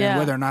know what I'm saying? Yeah.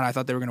 Whether or not I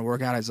thought they were going to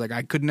work out, it's like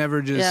I could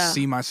never just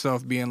see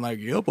myself being like,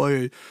 yep,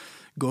 I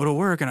go to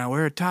work and I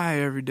wear a tie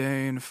every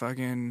day and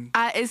fucking.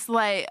 It's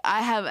like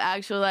I have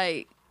actual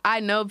like. I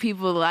know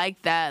people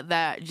like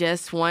that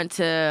just want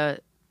to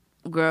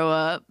grow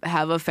up,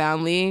 have a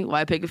family,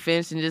 white picket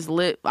fence, and just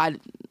live.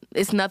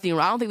 It's nothing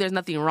wrong. I don't think there's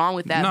nothing wrong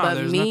with that. No, but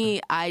there's me,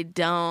 nothing. I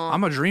don't.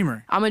 I'm a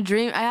dreamer. I'm a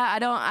dream.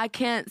 I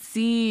can't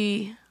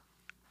see.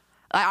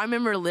 Like, I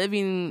remember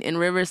living in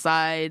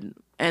Riverside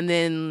and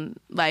then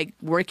like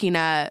working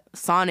at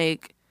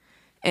Sonic.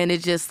 And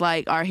it's just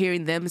like, or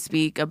hearing them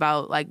speak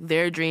about like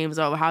their dreams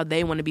or how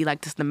they want to be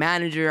like just the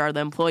manager or the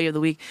employee of the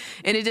week.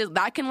 And it just,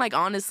 that can like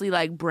honestly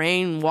like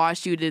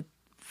brainwash you to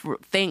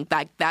think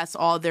like that's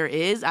all there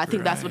is. I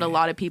think that's what a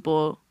lot of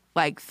people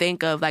like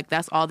think of, like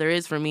that's all there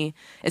is for me,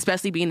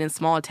 especially being in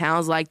small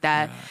towns like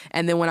that. Yeah.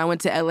 And then when I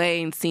went to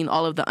LA and seen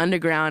all of the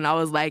underground, I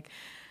was like,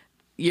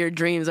 your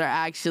dreams are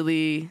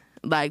actually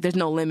like, there's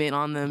no limit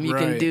on them. You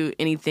can do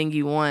anything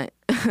you want.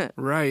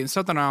 Right. And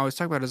something I always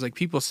talk about is like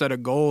people set a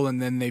goal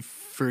and then they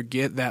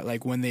forget that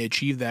like when they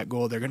achieve that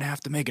goal, they're going to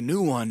have to make a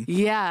new one.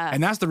 Yeah.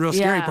 And that's the real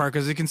scary part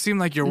because it can seem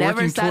like you're never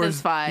working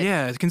satisfied. towards.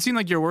 Yeah. It can seem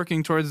like you're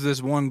working towards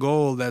this one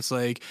goal that's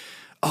like,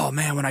 oh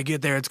man, when I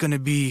get there, it's going to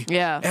be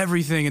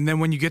everything. And then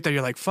when you get there,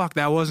 you're like, fuck,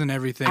 that wasn't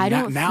everything.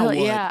 Now what?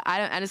 Yeah.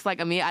 And it's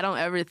like, I don't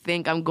ever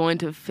think I'm going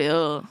to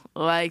feel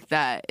like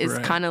that. It's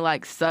kind of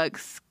like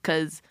sucks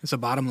because it's a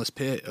bottomless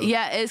pit.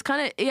 Yeah. It's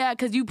kind of,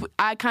 because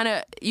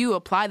you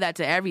apply that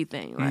to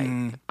everything.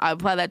 Like I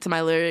apply that to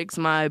my lyrics,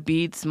 my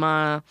beats,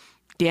 my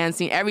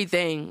dancing,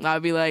 everything. I'll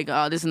be like,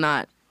 oh, this is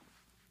not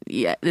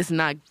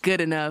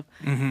good enough.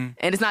 And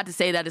it's not to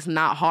say that it's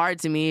not hard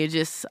to me. It's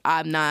just,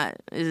 I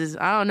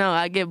don't know.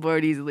 I get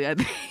bored easily, I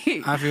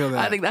think. I feel that.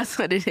 I think that's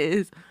what it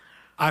is.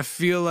 I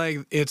feel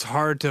like it's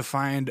hard to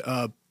find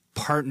a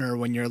partner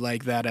when you're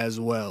like that as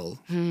well.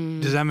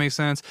 Does that make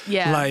sense?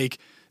 Yeah. Like,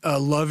 a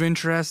love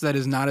interest that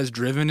is not as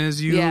driven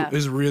as you Yeah.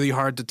 is really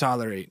hard to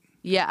tolerate.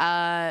 Yeah,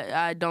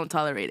 I don't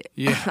tolerate it.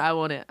 Yeah. I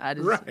wouldn't.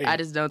 Right. I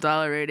just don't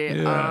tolerate it.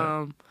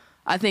 Yeah.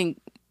 I think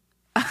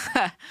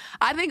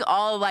I think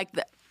all like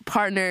the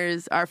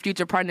partners, our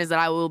future partners that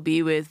I will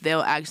be with,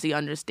 they'll actually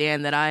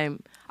understand that I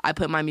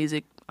put my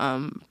music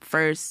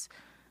first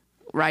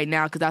right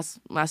now, because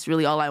that's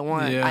really all I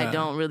want. Yeah. I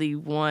don't really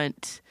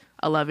want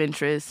a love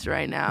interest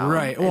right now.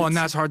 Right. Well, and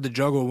that's hard to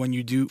juggle when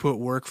you do put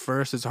work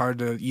first. It's hard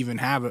to even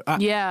have it.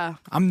 Yeah.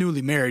 I'm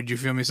newly married, you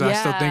feel me? So I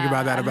still think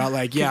about that, about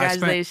like, yeah,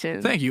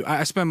 Congratulations. thank you.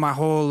 I spent my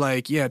whole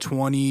like,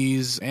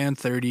 20s and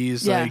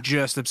 30s Yeah. like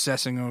just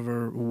obsessing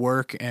over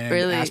work and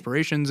Really?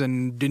 aspirations,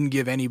 and didn't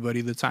give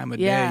anybody the time of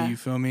Yeah. day, you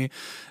feel me?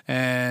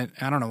 And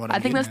I don't know what I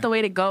think that's the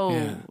way to go.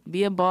 Yeah.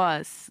 Be a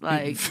boss.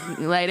 Like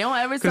they don't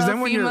ever 'Cause tell then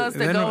when you're- females to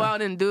then go when-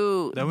 out and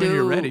do. then when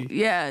you're ready.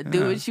 Yeah,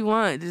 do what you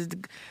want. Just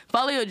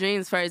follow your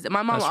dreams first.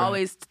 My mom That's right.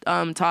 always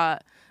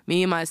taught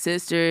me and my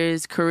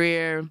sisters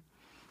career,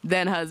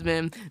 then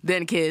husband,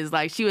 then kids.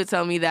 Like she would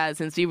tell me that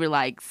since we were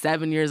like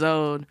 7 years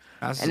old,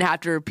 That's- and have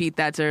to repeat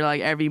that to her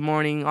like every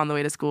morning on the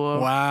way to school.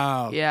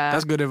 Wow. Yeah.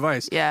 That's good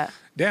advice. Yeah.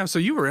 Damn, so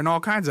you were in all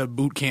kinds of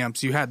boot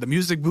camps. You had the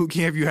music boot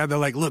camp, you had the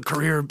like, look,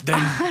 career,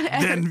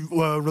 then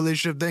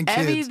relationship, then kids.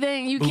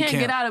 Everything you boot can't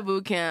camp. get out of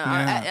boot camp.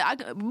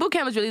 Yeah. Boot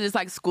camp is really just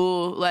like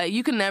school. Like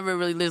you can never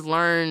really just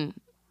learn.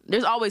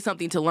 There's always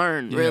something to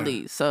learn,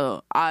 really. Yeah.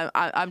 So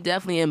I'm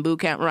definitely in boot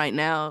camp right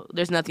now.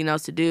 There's nothing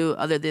else to do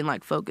other than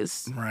like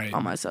focus Right.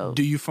 on myself.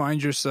 Do you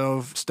find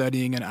yourself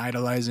studying and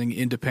idolizing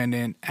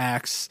independent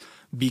acts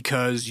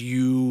because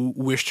you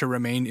wish to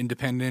remain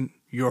independent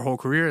your whole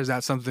career? Is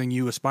that something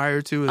you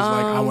aspire to? Is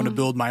like, I want to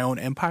build my own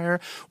empire?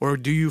 Or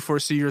do you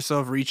foresee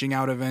yourself reaching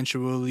out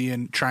eventually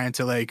and trying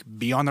to like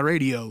be on the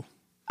radio?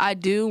 I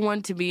do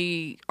want to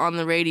be on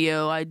the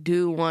radio. I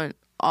do want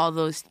all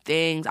those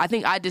things. I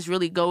think I just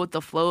really go with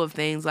the flow of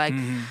things. Like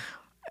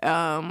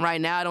right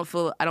now, I don't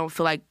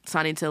feel like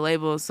signing to a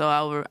label, so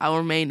I'll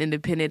remain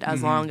independent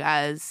as long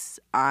as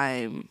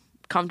I'm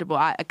comfortable.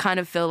 I kind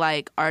of feel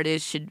like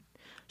artists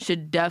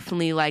should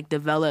definitely like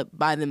develop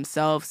by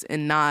themselves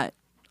and not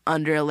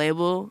under a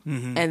label.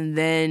 And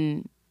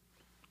then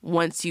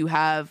once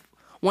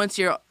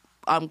you're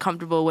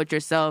comfortable with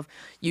yourself,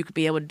 you could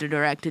be able to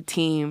direct a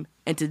team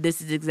into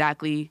this is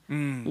exactly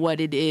what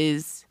it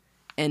is,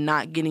 and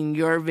not getting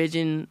your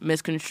vision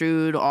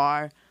misconstrued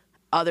or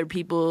other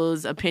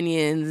people's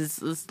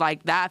opinions. It's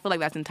like that. I feel like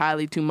that's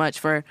entirely too much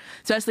for,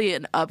 especially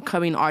an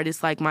upcoming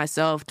artist like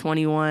myself,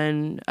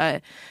 21. I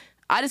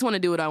just want to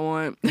do what I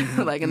want.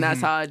 And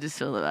that's how I just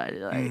feel about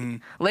it. Like,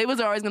 labels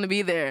are always going to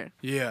be there.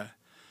 Yeah.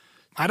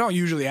 I don't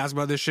usually ask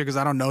about this shit because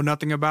I don't know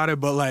nothing about it,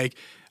 but like,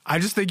 I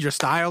just think your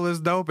style is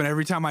dope, and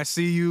every time I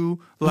see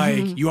you,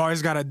 like, you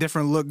always got a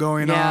different look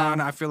going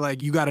on. I feel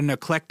like you got an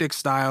eclectic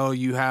style.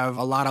 You have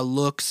a lot of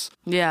looks.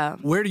 Yeah.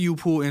 Where do you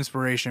pull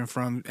inspiration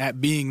from,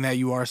 at being that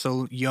you are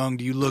so young?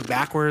 Do you look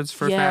backwards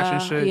for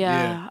fashion shit?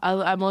 Yeah.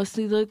 I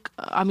mostly look,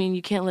 I mean,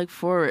 you can't look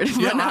forward.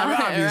 Yeah, but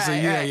not- obviously.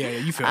 right. Yeah,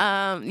 you feel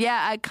Yeah,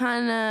 I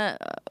kind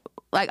of,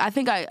 like, I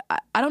think I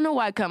don't know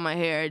why I cut my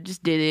hair. I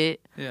just did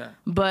it. Yeah.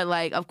 But,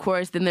 like, of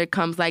course, then there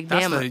comes, like,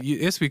 That's damn.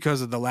 it's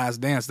because of The Last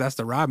Dance. That's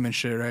the Rodman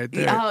shit right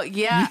there. Oh,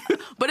 yeah.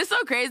 But it's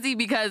so crazy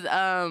because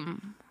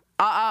I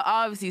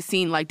obviously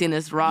seen, like,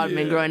 Dennis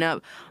Rodman growing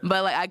up.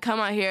 But, like, I come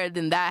out here,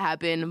 then that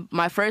happened.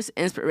 My first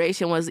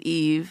inspiration was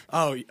Eve.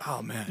 Oh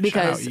man.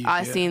 Because Shout out Eve,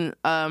 I seen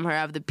her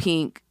have the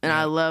pink, and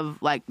I love,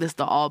 like,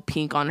 the all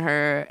pink on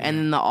her, and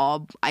then the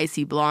all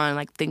icy blonde.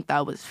 Like, think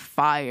that was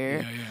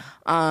fire.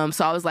 Yeah.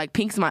 So I was like,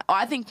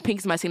 I think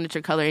pink's my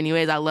signature color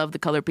anyways. I love the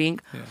color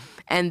pink. Yeah.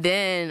 And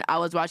then I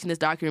was watching this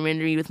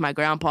documentary with my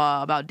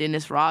grandpa about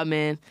Dennis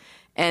Rodman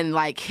and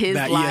like his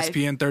That life.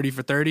 ESPN 30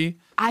 for 30.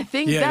 I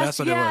think that's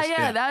what it was.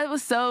 Yeah, that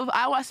was so.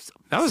 I watched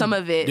some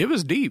of it. It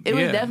was deep. It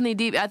was definitely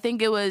deep. I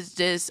think it was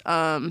just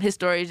his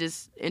story is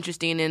just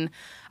interesting, and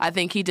I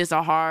think he just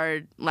a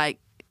hard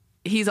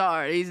he's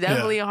hard. He's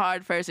definitely a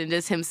hard person,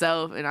 just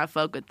himself, and I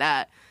fuck with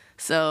that.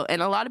 So,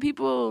 and a lot of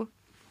people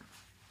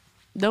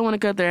don't want to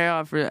cut their hair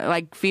off.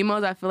 Like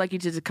females, I feel like you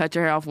just cut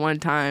your hair off one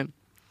time.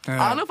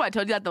 I don't know if I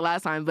told you that the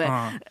last time, but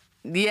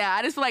yeah,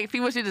 I just feel like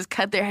people should just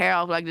cut their hair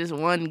off like just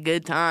one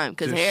good time,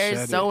 because hair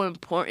is so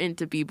important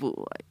to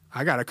people. Like,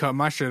 I gotta cut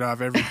my shit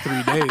off every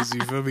 3 days.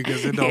 You feel me?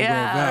 Because it don't grow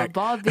back.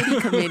 Bald Biddy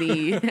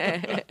committee.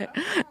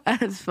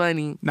 That's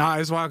funny. Nah,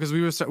 it's wild because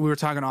we were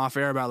talking off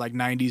air about like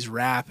 90s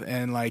rap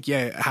and like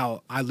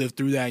how I lived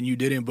through that and you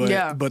didn't,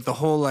 but the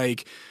whole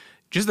like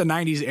just the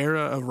 90s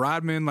era of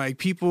Rodman, like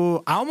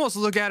people, I almost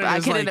look at it as I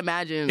couldn't like,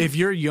 imagine. if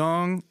you're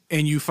young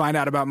and you find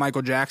out about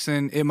Michael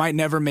Jackson, it might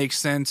never make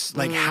sense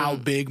like how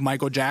big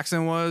Michael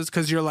Jackson was,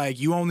 because you're like,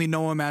 you only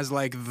know him as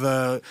like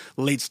the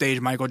late stage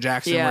Michael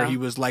Jackson where he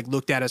was like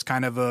looked at as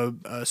kind of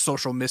a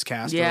social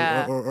miscast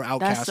or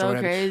outcast. That's so or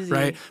whatever, crazy.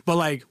 right? But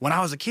like when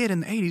I was a kid in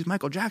the 80s,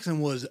 Michael Jackson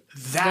was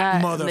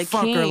that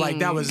motherfucker. Like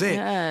that was it.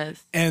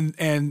 Yes. And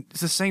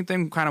it's the same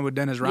thing kind of with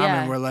Dennis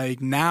Rodman, where like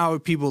now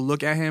people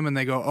look at him and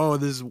they go, oh,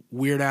 this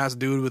weird ass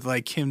dude with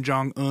like Kim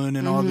Jong-un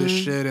and all this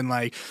shit and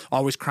like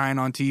always crying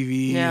on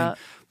TV. Yeah. And,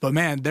 But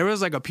man, there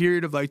was like a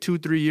period of like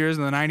 2-3 years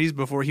in the 90s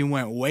before he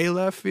went way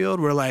left field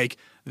where like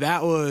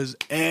that was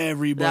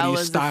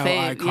everybody's style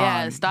icon.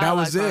 Yeah, style that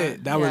was icon.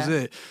 it. That was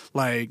it.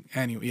 Like,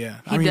 anyway,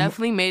 yeah. He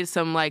definitely made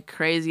some like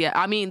crazy.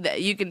 I mean,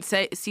 you can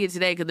see it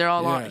today because they're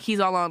all on. He's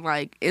all on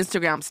like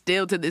Instagram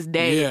still to this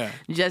day. Yeah.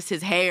 Just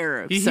his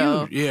hair. He's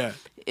so huge. Yeah.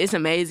 It's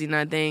amazing.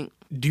 I think.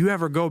 Do you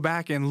ever go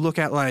back and look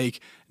at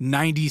like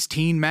 90s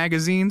teen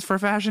magazines for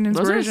fashion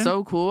inspiration? Those are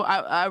so cool.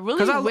 I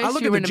really wish I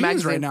look you at were the in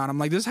jeans right now, and I'm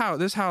like, this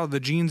is how the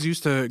jeans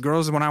used to.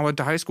 Girls when I went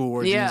to high school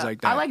wore jeans like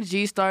that. I like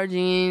G-Star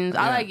jeans.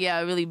 I like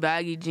really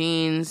baggy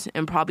jeans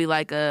and probably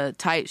like a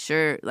tight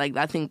shirt. Like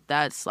I think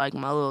that's like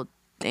my little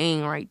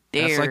thing right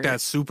there. That's like that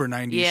super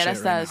 90s. Yeah, shit that's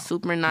right that now.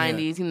 super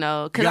 90s. You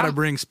know, you gotta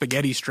bring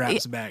spaghetti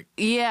straps back.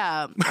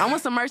 Yeah, I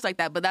want some merch like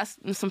that, but that's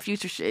some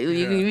future shit.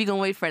 We gonna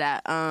wait for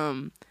that.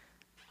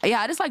 Yeah,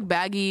 I just like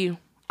baggy.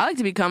 I like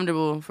to be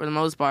comfortable for the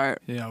most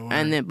part. Yeah,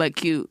 and then but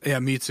cute. Yeah,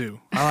 me too.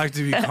 I like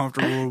to be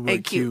comfortable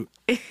but cute.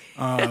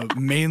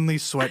 Mainly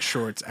sweat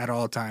shorts at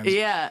all times.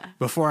 Yeah.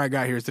 Before I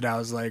got here today, I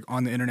was like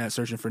on the internet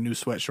searching for new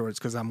sweat shorts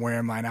because I'm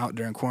wearing mine out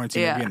during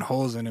quarantine. I'm getting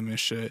holes in them and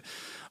shit.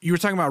 You were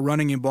talking about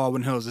running in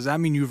Baldwin Hills. Does that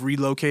mean you've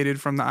relocated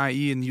from the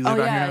IE and you live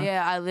out here now?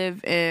 Yeah. I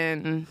live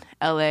in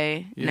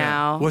LA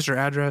now. What's your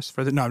address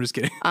for the? No, I'm just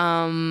kidding.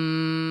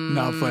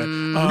 No,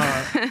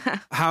 but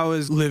how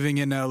is living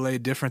in LA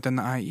different than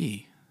the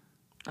IE?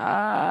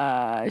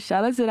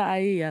 Shout out to the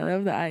IE. I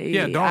love the IE.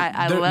 Yeah,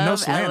 I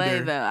love no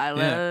LA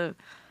though.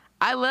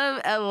 I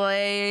love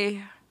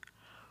LA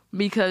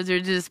because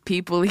there's just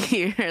people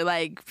here.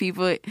 Like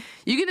people,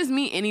 you can just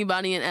meet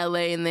anybody in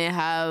LA and they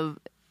have,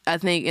 I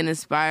think, an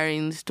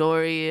inspiring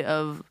story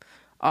of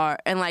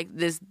art and like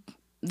this.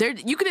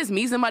 You can just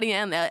meet somebody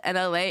in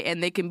LA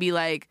and they can be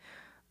like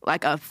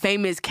a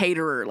famous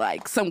caterer,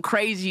 like some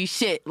crazy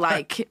shit,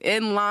 like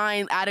in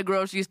line at a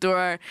grocery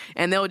store,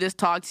 and they'll just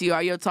talk to you,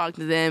 or you'll talk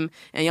to them,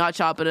 and y'all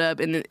chop it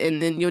up, and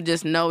then you'll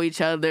just know each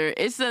other.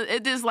 It's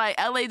just like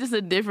LA, just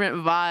a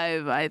different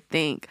vibe, I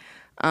think.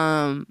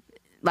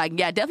 Like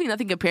yeah, definitely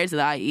nothing compared to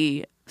the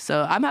IE.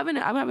 So I'm having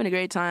a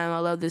great time. I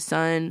love the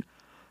sun,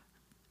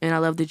 and I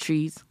love the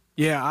trees.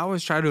 Yeah, I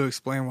always try to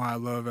explain why I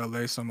love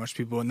LA so much,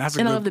 people, and I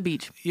love the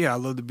beach. Yeah, I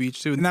love the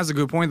beach too, and that's a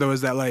good point though. Is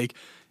that like.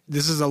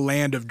 This is a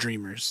land of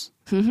dreamers.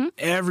 Mm-hmm.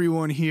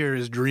 Everyone here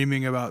is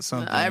dreaming about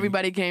something.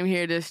 Everybody came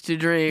here just to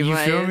dream. You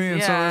feel me?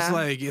 And so it's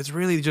like, it's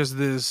really just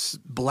this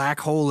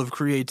black hole of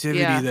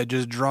creativity that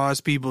just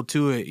draws people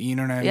to it. You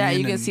know what I mean? Yeah,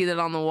 you can see that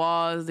on the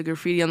walls, the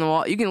graffiti on the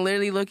wall. You can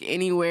literally look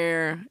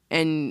anywhere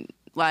and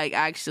like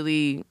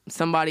actually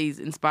somebody's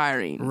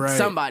inspiring. Right.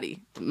 Somebody.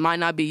 Might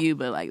not be you,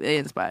 but like they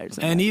inspired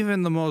somebody. And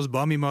even the most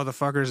bummy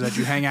motherfuckers that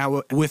you hang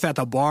out with at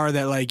the bar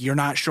that like you're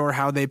not sure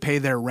how they pay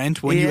their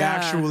rent, when you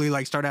actually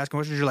like start asking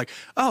questions, you're like,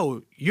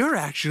 oh, you're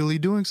actually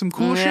doing some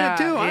cool shit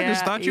too. I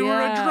just thought you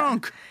were a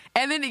drunk.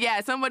 And then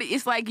somebody,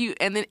 it's like you,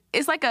 and then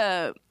it's like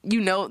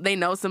they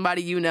know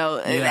somebody you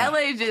know. Yeah. LA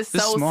is just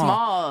so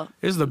small.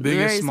 It's the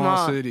biggest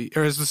small city,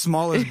 or it's the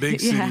smallest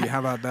big city. How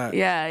about that?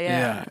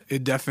 Yeah.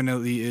 It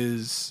definitely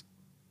is.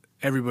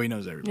 Everybody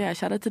knows everybody. Yeah,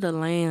 shout out to the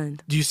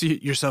land. Do you see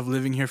yourself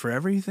living here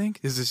forever, you think?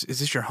 Is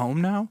this your home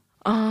now?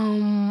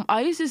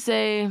 I used to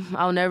say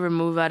I'll never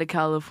move out of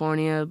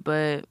California,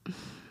 but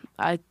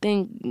I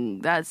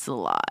think that's a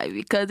lie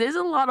because there's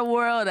a lot of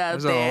world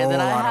out there that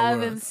I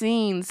haven't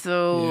seen.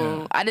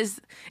 So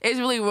it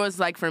really was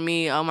like for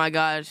me, oh my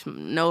gosh,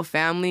 no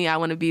family. I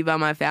want to be by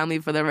my family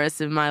for the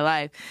rest of my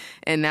life.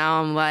 And now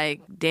I'm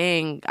like,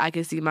 dang, I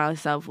can see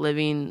myself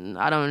living,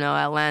 I don't know,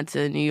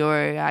 Atlanta, New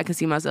York. I can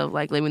see myself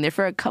like living there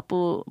for a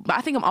couple, but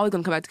I think I'm always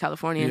going to come back to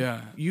California.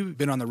 Yeah. You've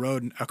been on the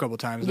road a couple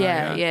times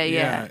now.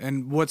 Yeah.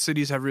 And what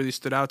cities have really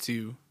stood out to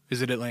you?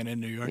 Is it Atlanta and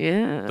New York?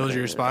 Yeah. Those are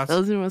your spots?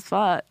 Those are my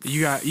spots.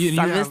 I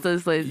miss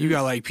those places. You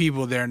got like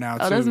people there now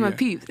too. Oh, those are my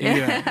peeps.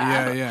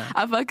 Yeah.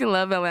 I fucking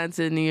love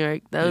Atlanta and New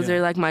York. Those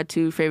are like my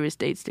two favorite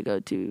states to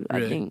go to.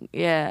 Really? I think.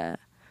 Yeah.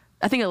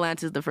 I think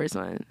Atlanta's the first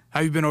one.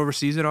 Have you been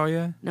overseas at all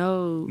yet?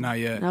 No. Not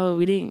yet. No,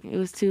 we didn't. It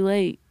was too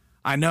late.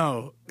 I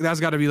know. That's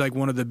got to be like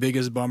one of the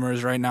biggest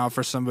bummers right now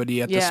for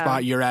somebody at the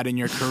spot you're at in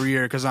your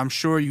career, because I'm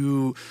sure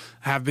you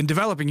have been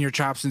developing your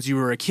chops since you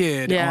were a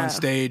kid on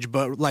stage,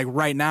 but like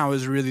right now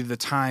is really the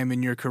time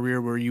in your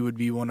career where you would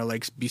want to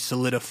like be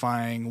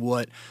solidifying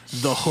what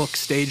the Hook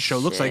stage show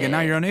looks like, and now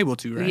you're unable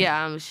to, right?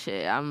 Yeah,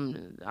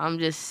 I'm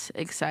just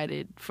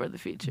excited for the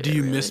future. Do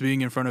you miss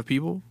being in front of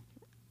people?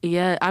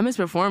 Yeah, I miss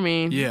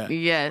performing. Yeah.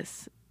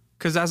 Yes.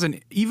 Because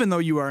even though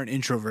you are an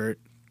introvert,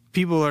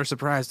 people are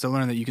surprised to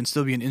learn that you can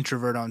still be an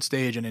introvert on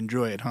stage and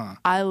enjoy it, huh?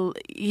 I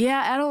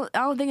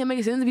don't think it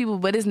makes sense to people,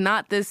 but it's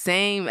not the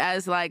same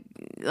as like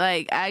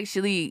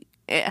actually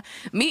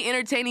me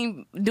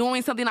entertaining,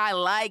 doing something I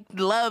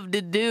love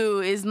to do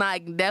is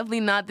definitely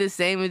not the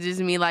same as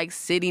just me like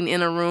sitting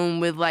in a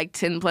room with like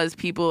 10 plus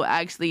people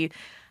actually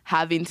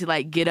having to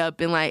like get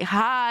up and like,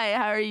 hi,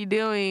 how are you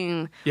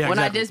doing? Yeah, when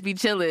exactly. I just be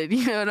chilling,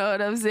 you know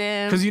what I'm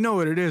saying? Because you know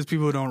what it is,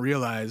 people don't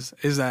realize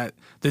is that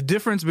the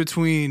difference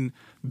between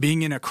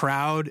being in a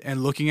crowd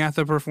and looking at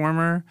the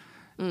performer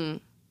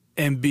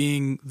and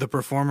being the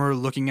performer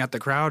looking at the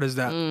crowd is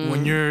that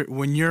when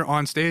you're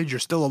on stage, you're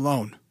still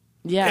alone.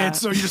 Yeah. And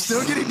so you're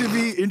still getting to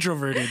be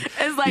introverted.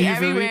 It's like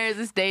everywhere is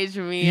a stage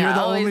for me. You're I the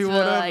always only feel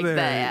one up like there.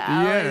 that.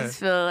 I Yeah. always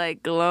feel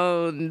like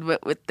alone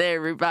with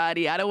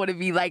everybody. I don't want to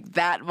be like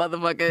that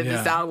motherfucker Yeah.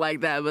 to sound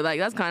like that, but like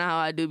that's kind of how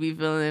I do be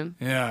feeling.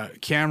 Yeah.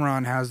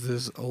 Cameron has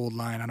this old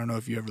line. I don't know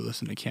if you ever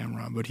listen to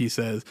Cameron, but he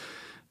says,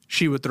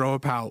 she would throw a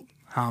pout.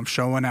 How I'm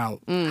showing out,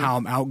 how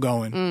I'm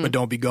outgoing, but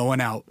don't be going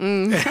out.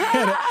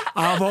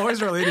 I've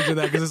always related to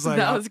that because it's like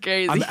That was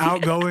crazy. I'm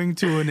outgoing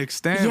to an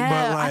extent, Yeah,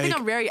 but like I think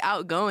I'm very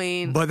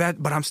outgoing. but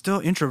I'm still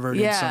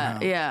introverted Yeah,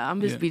 somehow. yeah.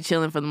 I'm just be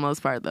chilling for the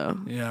most part though.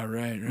 Yeah,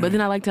 right. But then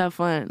I like to have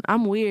fun.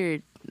 I'm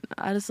weird.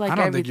 I just like I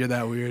don't think you're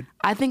that weird.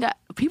 I think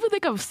people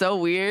think I'm so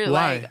weird.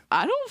 Why? Like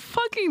I don't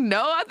fucking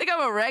know. I think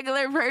I'm a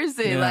regular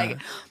person. Yeah. Like,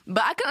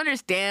 but I can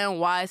understand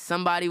why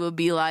somebody would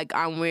be like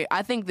I'm weird.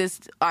 I think this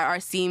or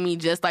seeing me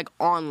just like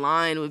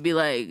online would be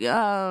like,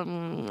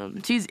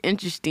 she's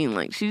interesting.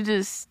 Like she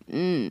just,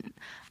 I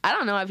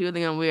don't know why people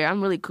think I'm weird.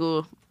 I'm really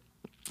cool.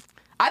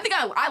 I think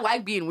I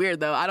like being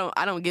weird though. I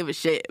don't give a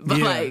shit. But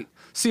like.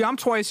 See, I'm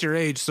twice your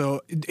age,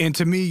 so and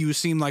to me, you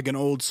seem like an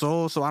old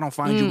soul, so I don't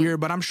find you weird.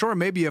 But I'm sure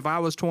maybe if I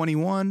was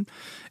 21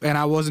 and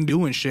I wasn't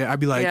doing shit,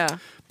 I'd be like,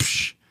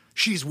 Psh,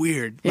 she's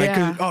weird. Like,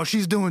 Yeah. oh,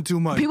 she's doing too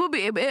much.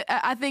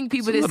 I think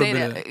people It's a that say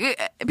little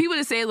that people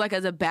that say it like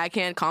as a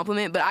backhand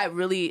compliment, but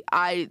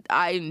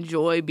I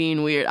enjoy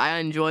being weird. I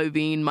enjoy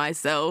being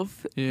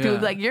myself. Yeah. People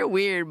be like, you're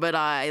weird, but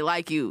I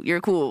like you. You're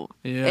cool.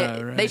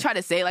 Yeah, right. They try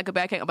to say it like a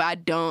backhand, but I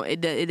don't.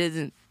 It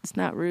isn't. It's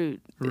not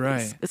rude.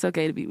 Right. It's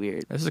okay to be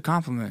weird. This is a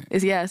compliment.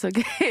 It's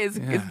okay. It's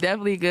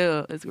definitely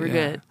good. We're Yeah.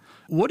 good.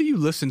 What do you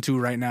listen to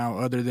right now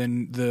other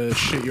than the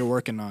shit you're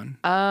working on?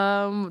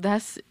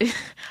 That's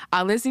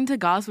I'm listening to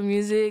gospel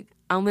music.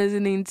 I'm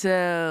listening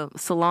to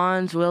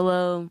Solange,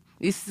 Willow.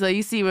 So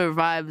you see where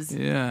vibes.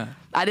 Yeah.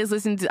 I just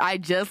listened to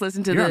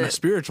You're the on a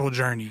spiritual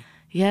journey.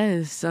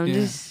 Yes, I'm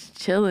just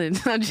chilling.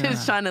 I'm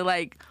just trying to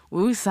like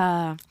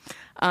woosah.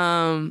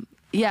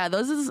 Yeah,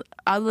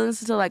 I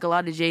listen to like a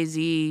lot of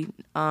Jay-Z.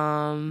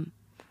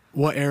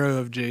 What era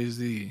of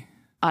Jay-Z?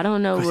 I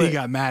don't know Because he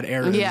got mad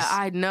eras. Yeah,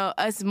 I know.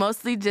 It's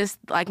mostly just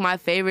like my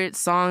favorite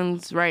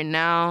songs right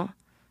now.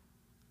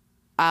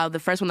 The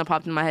first one that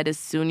popped in my head is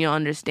Soon You'll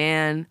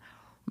Understand.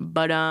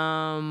 But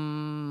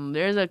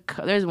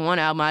there's one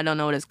album I don't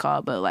know what it's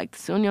called, but like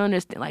Soon You'll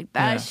Understand, like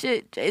that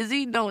shit.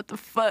 Jay-Z know what the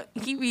fuck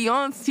he was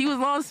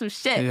on some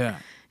shit. Yeah.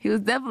 He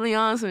was definitely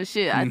on some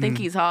shit. I think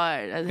he's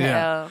hard as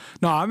hell.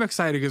 No, I'm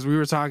excited because we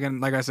were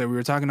talking, like I said, we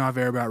were talking off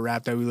air about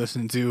rap that we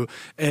listened to,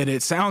 and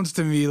it sounds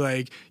to me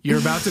like you're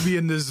about to be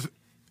in this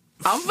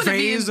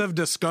phase of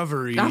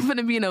discovery. I'm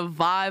gonna be in a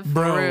vibe for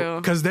bro,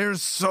 real. because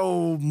there's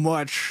so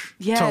much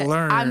to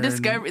learn. I'm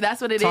discovering. That's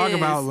what it is. Talk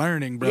about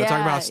learning, bro.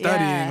 Talk about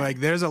studying. Like,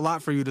 there's a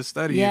lot for you to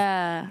study.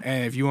 Yeah.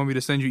 And if you want me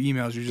to send you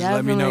emails, you just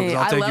let me know because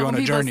I'll take you on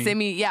a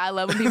journey. I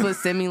love when people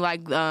send me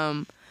like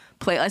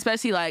play,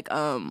 especially like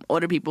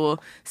older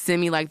people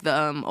send me like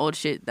the old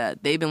shit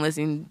that they've been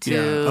listening to.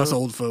 Yeah, us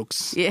old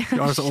folks. Yeah.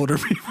 Us older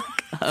people.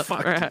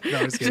 Fuck. No,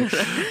 I'm just kidding.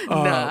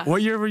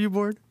 What year were you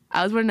born?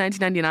 I was born in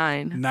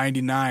 1999.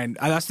 99.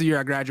 That's the year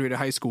I graduated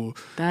high school.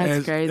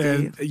 That's crazy.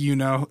 And, you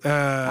know.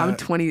 I'm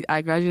 20.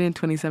 I graduated in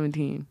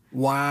 2017.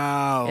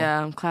 Wow.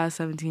 Yeah, I'm class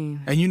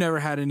 17. And you never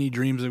had any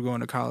dreams of going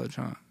to college,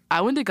 huh?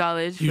 I went to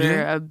college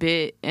for a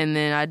bit, and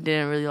then I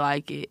didn't really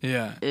like it.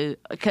 Yeah.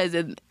 Because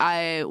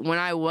when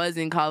I was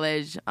in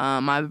college,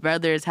 my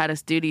brothers had a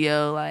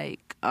studio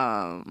like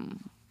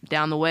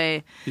down the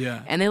way.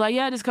 Yeah. And they're like,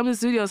 yeah, just come to the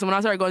studio. So when I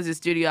started going to the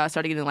studio, I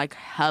started getting like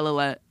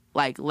hella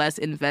less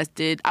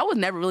invested. I was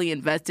never really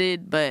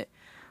invested, but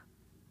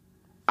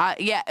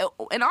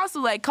and also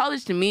like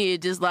college to me,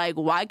 it's just like,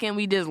 why can't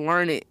we just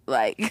learn it?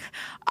 Like,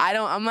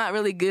 I'm not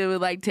really good with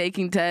like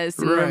taking tests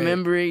and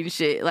remembering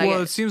shit. Like,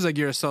 well, it seems like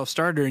you're a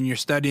self-starter and you're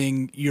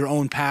studying your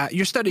own path.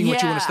 You're studying what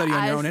you want to study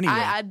on your own anyway.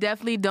 I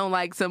definitely don't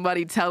like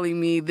somebody telling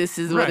me this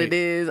is what it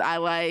is. I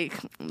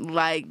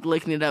like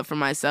looking it up for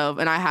myself,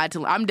 and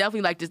I'm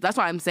definitely like just. That's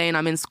why I'm saying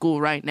I'm in school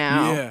right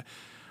now. Yeah.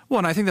 Well,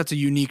 and I think that's a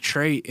unique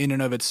trait in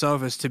and of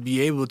itself, is to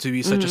be able to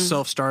be such a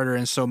self-starter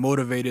and so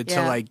motivated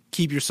to like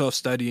keep yourself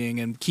studying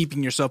and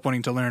keeping yourself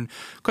wanting to learn.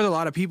 Because a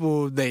lot of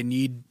people, they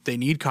need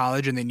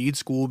college and they need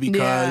school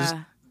because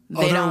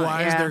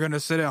otherwise they're gonna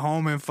sit at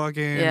home and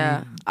fucking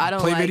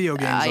play video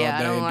games all day.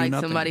 I don't and like do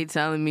nothing. somebody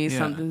telling me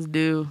something's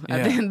due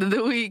at the end of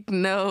the week.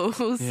 No,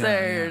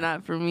 sir,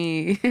 not for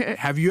me.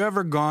 Have you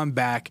ever gone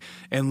back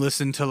and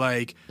listened to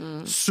like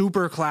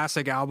super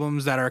classic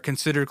albums that are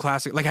considered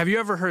classic? Like, have you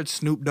ever heard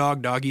Snoop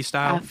Dogg Doggy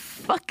Style? I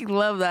fucking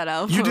love that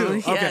album. You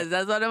do? Yes, Okay.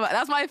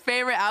 that's my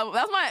favorite album.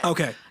 That's my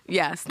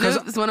Yeah,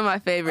 Snoop is one of my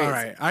favorites. All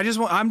right,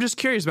 I'm just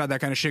curious about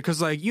that kind of shit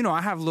because, like, you know,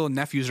 I have little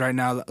nephews right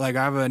now. Like,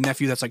 I have a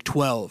nephew that's like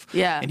 12.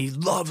 Yeah. And he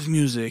loves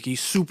music.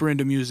 He's super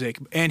into music,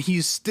 and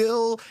he's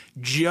still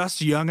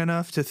just young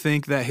enough to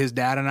think that his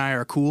dad and I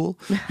are cool.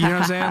 You know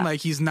what I'm saying?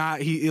 Like, he's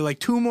not. He like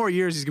 2 more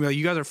years, he's gonna be like,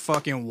 you guys are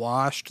fucking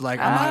washed. Like,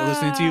 I'm not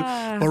listening to you.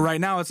 But right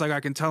now, it's like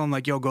I can tell him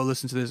like, yo, go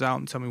listen to this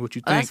album. Tell me what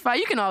you think. That's fine.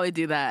 You can always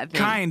do that. I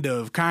think.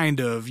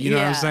 Kind of. You know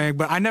what I'm saying?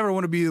 But I never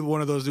want to be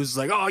one of those dudes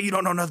like, oh, you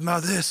don't know nothing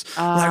about this.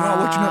 Like,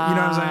 oh, what you know? You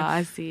know what I'm saying?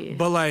 I see.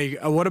 But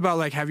like, what about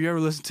like, have you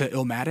ever listened to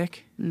Illmatic?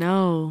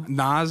 No.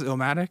 Nas,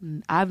 Illmatic?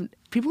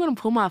 People gonna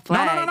pull my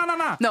flag.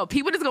 No. No,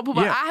 people just gonna pull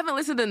my. I haven't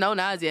listened to no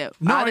Nas yet.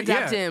 No, I haven't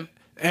tapped him.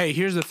 Hey,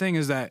 here's the thing: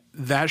 is that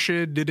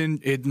shit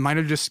didn't. It might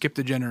have just skipped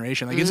a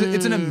generation. Like, it's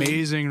an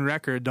amazing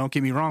record. Don't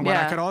get me wrong, but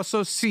I could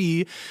also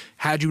see,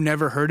 had you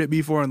never heard it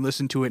before and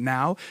listened to it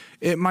now,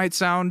 it might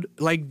sound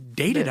like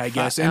dated, I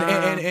guess.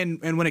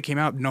 And when it came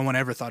out, no one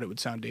ever thought it would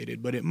sound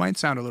dated, but it might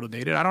sound a little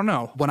dated. I don't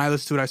know. When I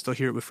listen to it, I still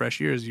hear it with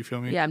fresh ears. You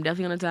feel me? Yeah, I'm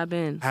definitely gonna tap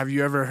in. Have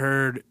you ever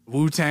heard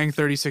Wu-Tang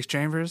 36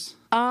 Chambers?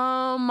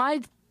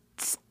 My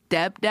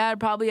stepdad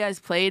probably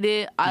has played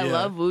it. I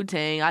love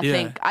Wu-Tang.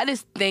 I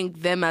just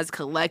think them as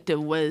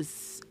collective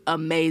was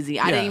amazing.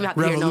 I didn't even have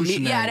to hear no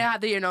music. Yeah, I didn't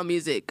have to hear no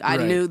music. I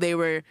knew they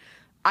were.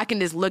 I can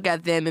just look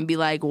at them and be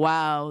like,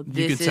 wow,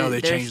 this you can tell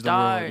they changed the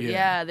world.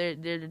 Yeah, they're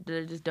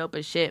just dope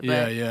as shit.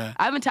 But I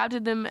haven't tapped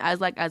into them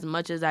as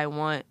much as I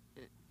want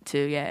to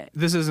yet.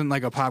 This isn't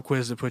like a pop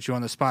quiz to put you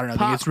on the spot or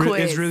nothing.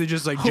 It's really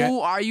just like, who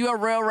are you, a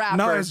real rapper?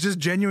 No, it's just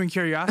genuine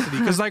curiosity.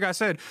 Because like I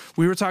said,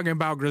 we were talking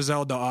about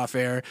Griselda off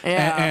air,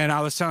 and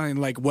I was telling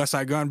like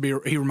Westside Gunn,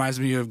 he reminds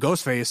me of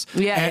Ghostface.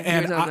 Yeah,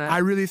 and I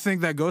really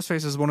think that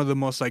Ghostface is one of the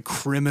most like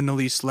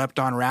criminally slept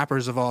on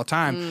rappers of all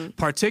time.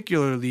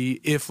 Particularly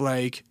if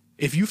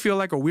you feel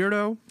like a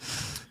weirdo,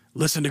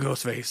 listen to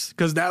Ghostface,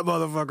 because that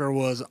motherfucker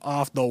was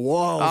off the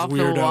walls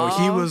weirdo.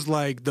 He was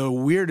like the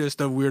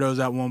weirdest of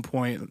weirdos at one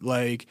point,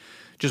 like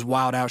just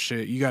wild out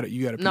shit. You got to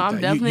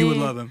peep that. You would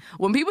love him.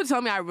 When people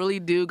tell me, I really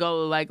do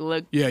go like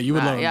look. Yeah, you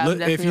would love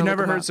him. If you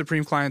never heard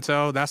Supreme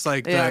Clientele, that's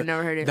like I've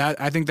never heard it.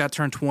 I think that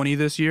turned 20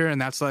 this year,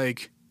 and that's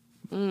like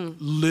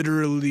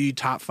literally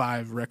top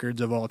 5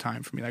 records of all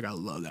time for me. Like, I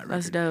love that record.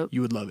 That's dope.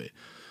 You would love it.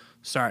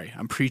 Sorry,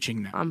 I'm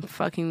preaching now. I'm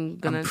fucking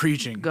gonna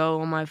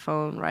go on my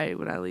phone right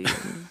when I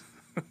leave.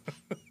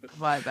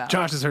 Vibe out.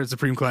 Josh has heard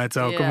Supreme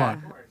Clientele. Come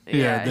on.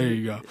 Yeah, there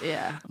you go.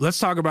 Yeah. Let's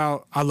talk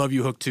about I Love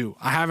You Hook 2.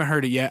 I haven't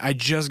heard it yet. I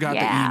just got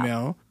the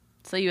email.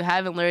 So you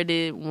haven't learned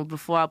it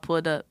before I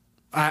pulled up?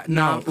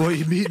 No. Well,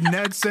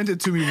 Ned sent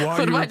it to me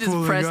while you were pulling up. I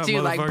just pressed you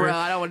like, bro,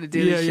 I don't want to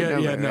do this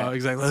shit. Yeah, no,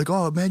 exactly. Like,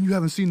 oh, man, you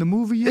haven't seen the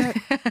movie yet?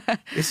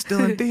 It's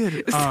still in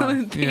theaters. It's still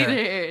in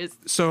theaters.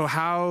 So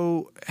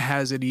how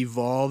has it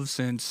evolved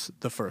since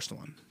the first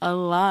one? A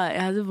lot. It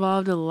has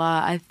evolved a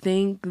lot. I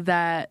think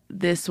that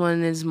this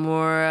one is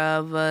more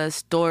of a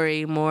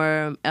story,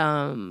 more,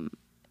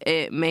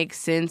 it makes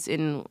sense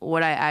in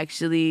what I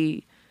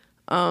actually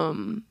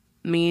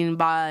mean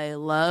by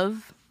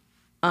love.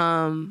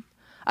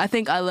 I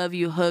think I Love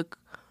You Hook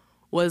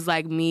was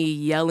like me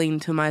yelling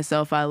to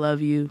myself, I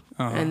love you.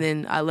 And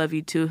then I Love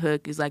You Too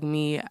Hook is like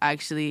me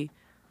actually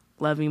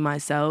loving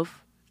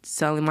myself,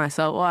 telling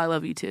myself, oh, I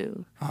love you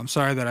too. I'm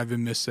sorry that I've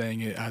been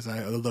missaying it as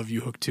I Love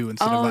You Hook too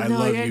instead of I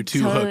Love You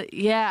Too Hook.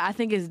 Yeah, I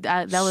think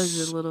that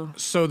was a little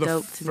So the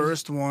dope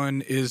first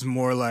one is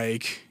more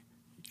like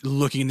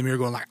looking in the mirror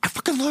going like, I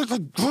fucking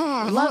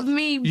love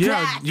me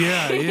back.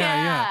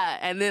 Yeah.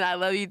 And then I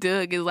Love You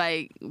Too is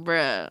like,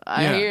 bruh,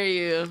 I hear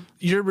you.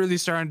 You're really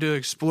starting to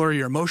explore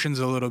your emotions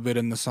a little bit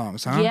in the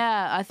songs, huh?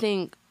 Yeah, I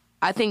think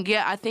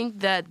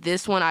that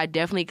this one I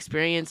definitely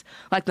experienced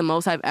like the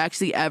most I've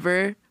actually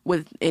ever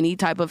with any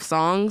type of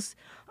songs.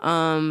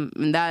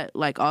 And that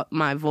like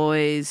my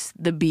voice,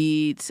 the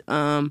beats,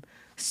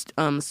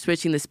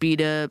 switching the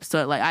speed up.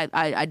 So like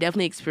I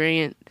definitely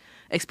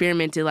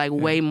experimented like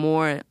way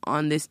more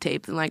on this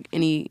tape than like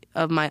any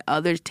of my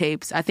other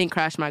tapes. I think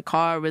Crash My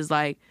Car was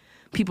like,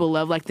 people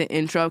love like the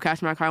intro of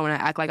Crash My Car when I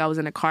act like I was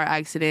in a car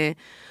accident.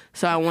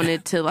 So I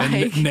wanted to like...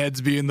 And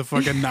Ned's being the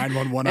fucking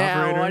 911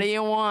 operator. What do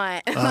you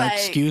want?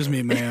 Excuse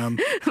me, ma'am.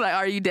 Like,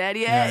 are you dead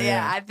yet?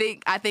 Yeah.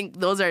 I think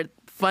those are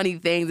funny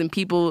things and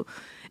people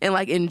and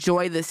like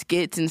enjoy the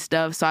skits and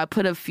stuff. So I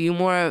put a few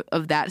more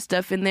of that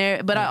stuff in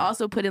there. But I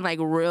also put in like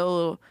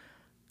real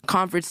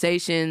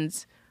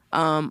conversations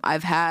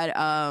I've had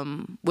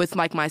with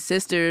like my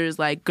sisters,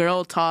 like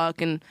girl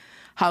talk and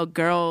how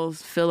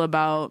girls feel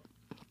about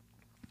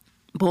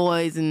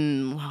boys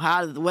and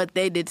what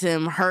they did to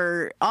him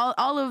hurt.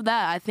 All of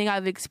that. I think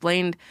I've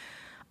explained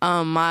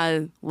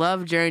my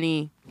love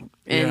journey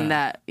in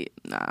that.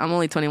 I'm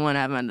only 21.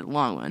 I haven't had a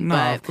long one. No,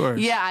 but of course.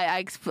 Yeah,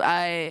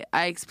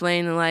 I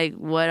explain like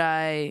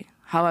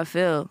how I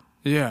feel.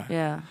 Yeah.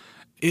 Yeah.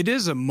 It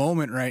is a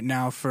moment right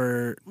now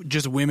for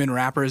just women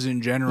rappers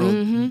in general.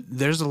 Mm-hmm.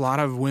 There's a lot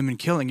of women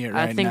killing it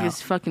right now. I think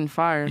it's fucking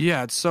fire.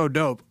 Yeah, it's so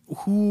dope.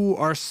 Who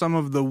are some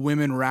of the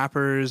women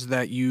rappers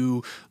that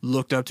you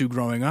looked up to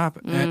growing up?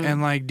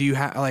 And like, do you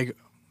have like,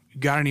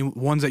 got any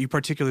ones that you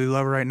particularly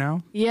love right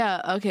now?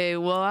 Yeah, okay.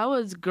 Well, I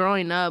was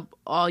growing up,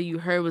 all you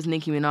heard was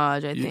Nicki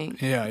Minaj, I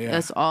think. Yeah.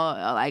 That's all.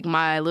 Like,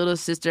 my little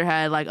sister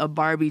had, like, a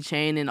Barbie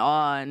chain and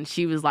all, and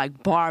she was,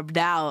 like, barbed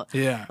out.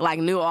 Yeah. Like,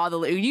 knew all the,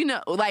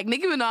 like,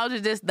 Nicki Minaj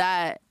is just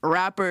that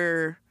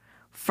rapper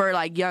for,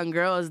 like, young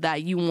girls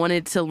that you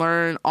wanted to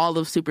learn all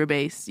of Super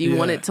Bass. You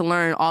wanted to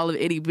learn all of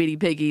Itty Bitty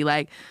Piggy.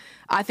 Like,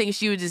 I think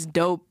she was just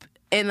dope.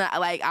 And,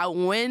 like,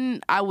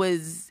 when I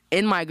was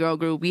in my girl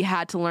group, we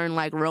had to learn,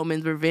 like,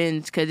 Roman's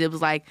Revenge, because it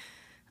was, like,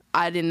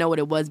 I didn't know what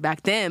it was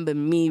back then, but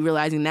me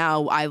realizing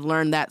now I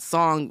learned that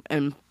song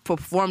and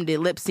performed it,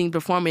 lip-sync,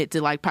 perform it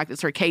to, like, practice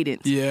her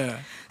cadence. Yeah.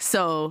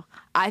 So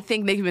I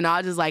think Nicki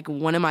Minaj is, like,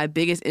 one of my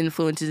biggest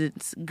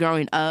influences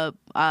growing up.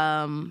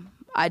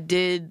 I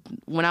did,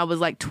 when I was,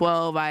 like,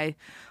 12, I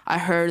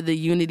heard the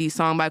Unity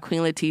song by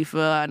Queen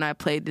Latifah, and I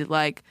played it,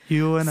 like...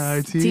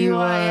 UNITY.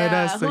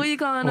 Who you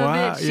calling a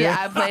bitch? Yeah,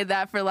 I played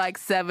that for, like,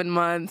 7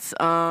 months.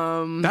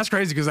 That's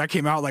crazy, because that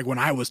came out, like, when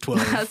I was 12.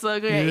 That's so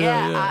great.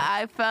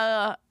 I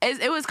felt...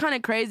 It was kind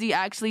of crazy,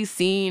 actually,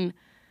 seeing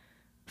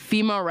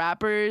female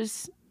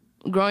rappers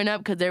growing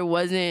up, because there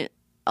wasn't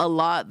a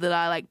lot that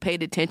I, like,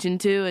 paid attention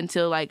to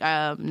until, like,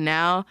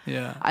 now.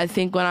 Yeah. I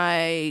think when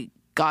I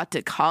got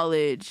to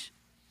college...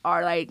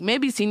 or, like,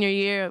 maybe senior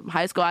year,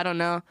 high school, I don't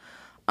know.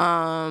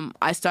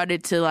 I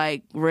started to,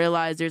 like,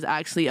 realize there's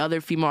actually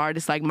other female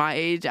artists, like, my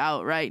age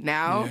out right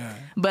now. Yeah.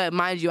 But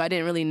mind you, I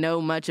didn't really know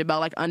much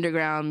about, like,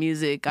 underground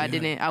music.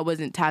 I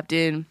wasn't tapped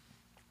in.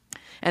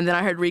 And then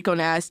I heard Rico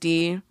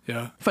Nasty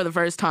for the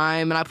first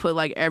time, and I put,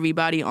 like,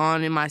 everybody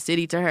on in my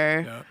city to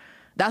her. Yeah.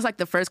 That's, like,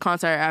 the first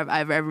concert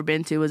I've ever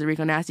been to was a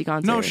Rico Nasty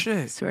concert. No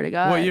shit. Swear to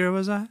God. What year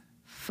was that?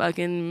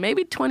 Fucking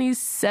maybe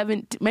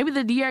 2017, maybe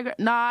the year.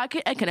 Nah,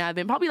 it can have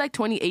been probably like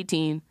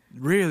 2018.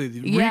 Really?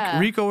 Yeah.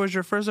 Rico was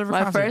your first ever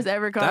concert? My first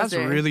ever concert.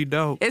 That's really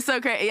dope. It's so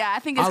crazy. Yeah, I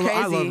think it's crazy.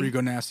 I love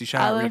Rico Nasty.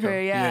 Shout out Rico. I love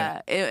her.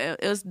 Yeah.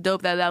 It was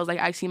dope that was like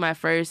actually my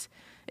first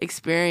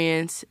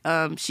experience.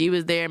 She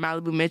was there.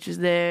 Malibu Mitch was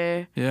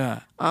there.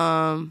 Yeah.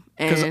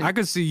 Because I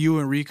could see you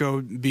and Rico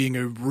being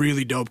a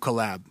really dope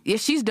collab. Yeah,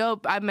 she's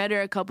dope. I met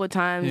her a couple of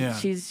times. Yeah.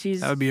 She's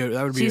she's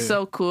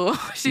so cool.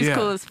 She's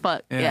cool as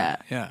fuck.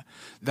 Yeah.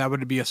 That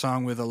would be a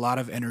song with a lot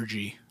of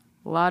energy.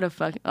 A lot of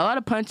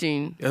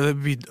punching. It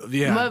would be,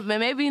 But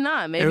maybe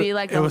not. Maybe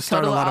like a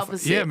total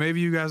opposite. Yeah,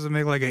 maybe you guys would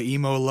make like an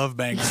emo love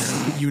bang.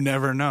 You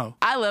never know.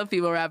 I love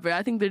female rappers.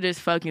 I think they're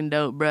just fucking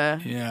dope,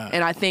 bruh. Yeah.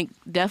 And I think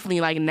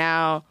definitely like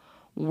now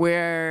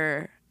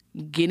we're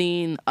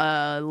getting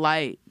a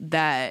light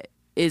that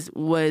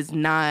was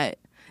not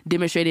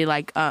demonstrated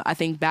like I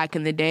think back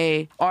in the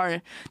day,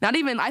 or not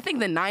even. I think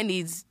the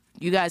 90s.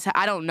 You guys,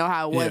 I don't know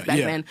how it was back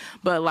then,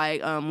 but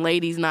like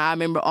ladies now, I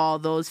remember all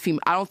those female.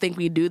 I don't think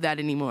we do that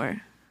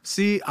anymore.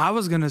 See, I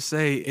was gonna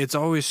say it's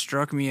always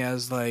struck me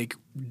as like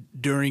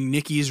during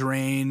Nicki's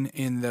reign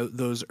in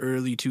those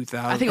early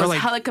 2000s. I think it was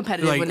hella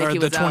competitive when Nicki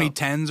was out. Or the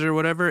 2010s or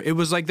whatever. It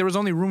was like there was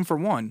only room for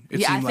one.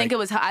 I think it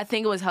was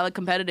hella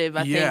competitive.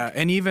 I think.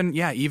 And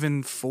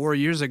even 4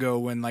 years ago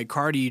when like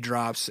Cardi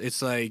drops,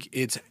 it's like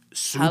it's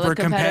super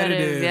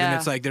competitive, and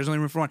it's like there's only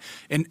room for one.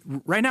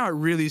 And right now, it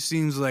really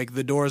seems like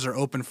the doors are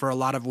open for a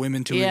lot of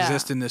women to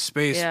exist in this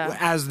space,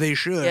 as they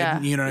should.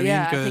 You know what I mean?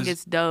 Yeah, I think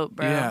it's dope,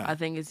 bro. I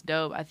think it's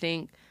dope. I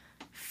think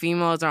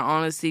females are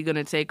honestly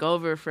gonna take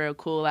over for a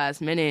cool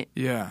last minute.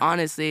 Yeah.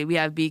 Honestly, we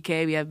have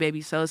BK, we have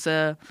Baby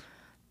Sosa,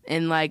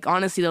 and like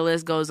honestly, the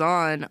list goes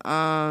on.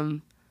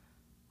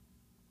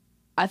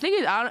 I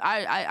think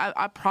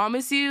I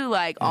promise you,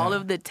 like all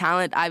of the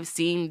talent I've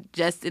seen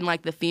just in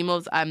like the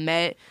females I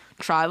met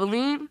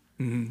traveling,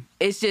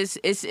 it's just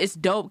it's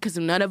dope because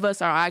none of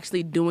us are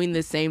actually doing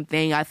the same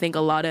thing. I think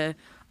a lot of,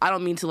 I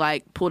don't mean to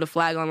like pull the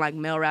flag on like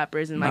male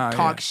rappers and like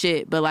talk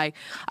shit, but like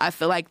I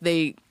feel like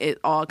it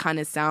all kind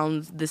of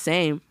sounds the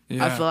same.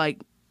 Yeah. I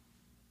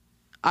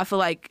feel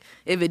like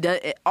if it does,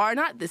 or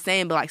not the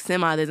same, but like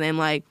semi the same,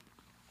 like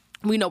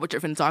we know what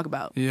you're finna talk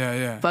about.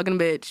 Yeah. Fucking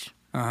bitch.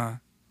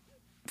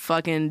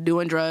 Fucking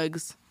doing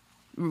drugs.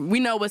 We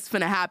know what's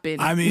finna happen.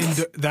 I mean,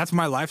 that's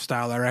my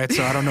lifestyle, all right?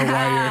 So I don't know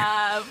why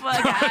you're...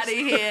 Fuck out of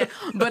here.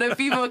 But if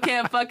people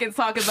can't fucking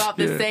talk about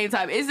the same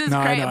type, it's just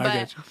crazy.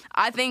 But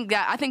I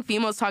think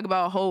females talk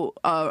about a whole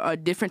a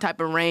different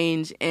type of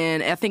range,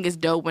 and I think it's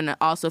dope when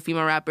also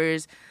female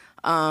rappers,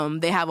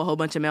 they have a whole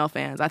bunch of male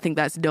fans. I think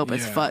that's dope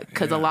as fuck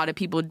because a lot of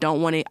people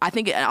don't want to... I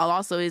think it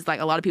also is like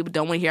a lot of people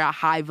don't want to hear a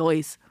high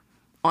voice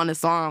on a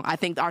song. I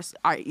think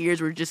our ears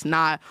were just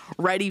not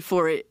ready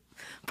for it.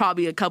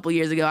 Probably a couple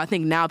years ago. I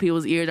think now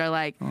people's ears are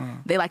like,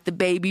 they like the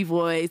baby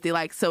voice. They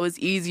like, so it's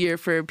easier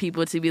for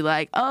people to be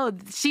like, oh,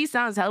 she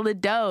sounds hella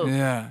dope.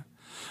 Yeah.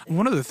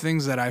 One of the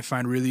things that I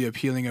find really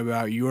appealing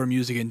about your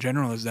music in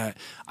general is that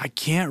I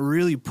can't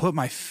really put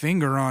my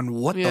finger on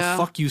what the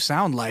fuck you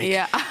sound like.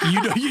 Yeah.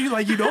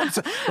 you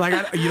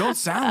don't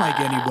sound like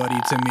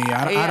anybody to me.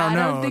 I don't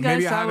know.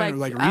 Maybe I haven't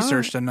like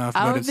researched enough.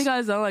 I don't think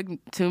I sound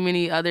like too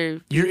many other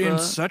people. You're in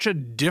such a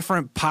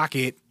different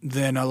pocket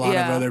than a lot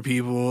of other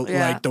people.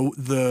 Yeah. Like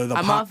the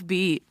I'm off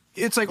beat.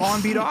 it's like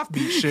on beat, off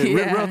beat shit.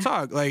 Yeah. Real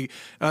talk. Like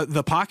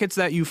the pockets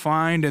that you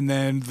find, and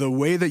then the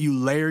way that you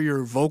layer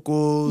your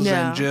vocals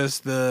and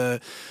just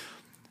the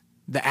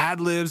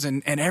ad libs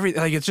and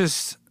everything. Like it's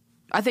just.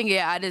 I think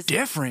I just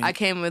different. I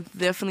came with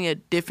definitely a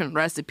different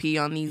recipe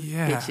on these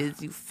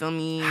bitches. You feel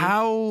me?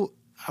 How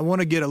I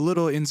want to get a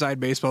little inside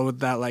baseball with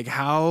that. Like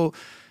how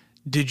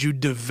did you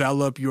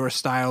develop your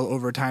style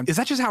over time? Is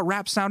that just how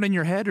rap sound in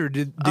your head, or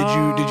did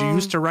you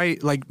used to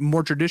write like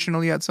more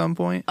traditionally at some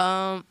point?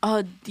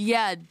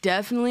 Yeah,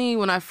 definitely.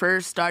 When I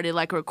first started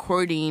like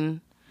recording,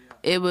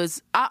 it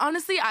was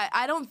honestly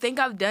I don't think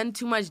I've done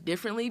too much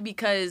differently,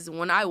 because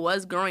when I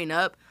was growing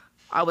up,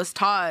 I was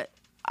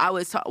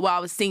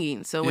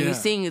singing. So when you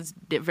sing, it's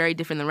very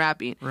different than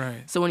rapping.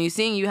 Right. So when you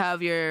sing, you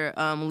have your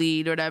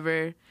lead or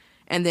whatever,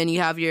 and then you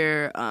have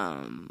your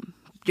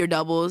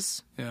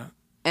doubles. Yeah.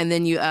 And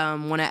then you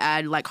want to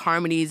add like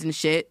harmonies and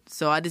shit.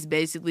 So I just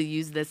basically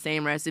used the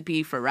same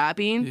recipe for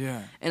rapping.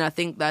 Yeah. And I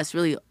think that's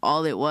really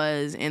all it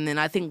was. And then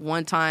I think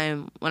one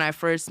time when I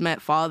first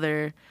met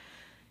Father,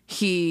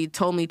 he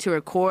told me to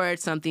record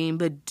something,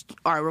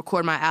 or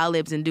record my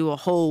ad-libs and do a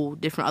whole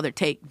different other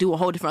take, do a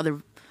whole different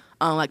other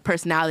like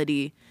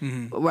personality,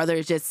 whether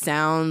it's just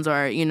sounds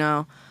or,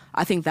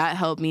 I think that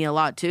helped me a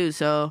lot too.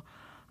 So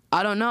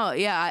I don't know.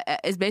 Yeah,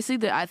 it's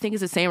basically I think it's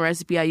the same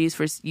recipe you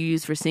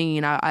use for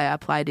singing. I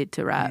applied it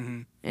to rap.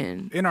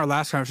 And in our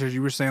last conversation,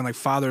 you were saying like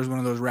Father is one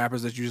of those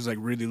rappers that you just like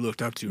really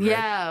looked up to, right?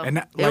 Yeah, and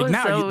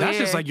that's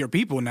just like your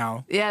people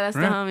now. Yeah, that's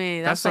right? the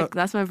homie.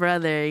 That's my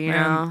brother. You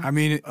know. I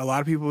mean, a lot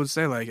of people would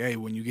say like, hey,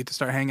 when you get to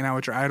start hanging out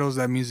with your idols,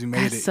 that means you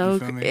made it. So you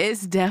feel me?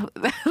 It's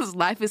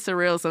life is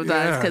surreal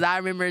sometimes, because I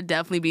remember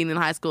definitely being in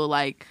high school,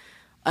 like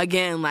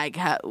again, like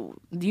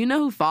do you know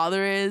who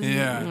Father is?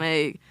 Yeah,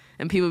 like.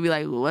 And people be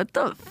like, what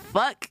the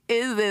fuck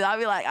is this? I'll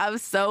be like, I'm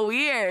so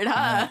weird,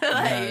 huh?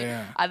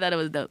 I thought it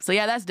was dope. So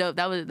yeah, that's dope.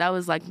 That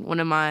was like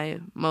one of my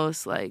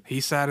most like. He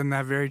sat in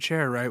that very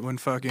chair right when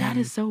fucking. That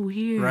is so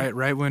weird.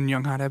 Right when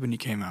Young Hot Ebony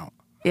came out.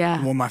 Yeah.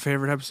 One of my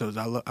favorite episodes.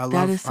 I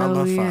love weird.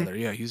 Father.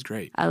 Yeah, he's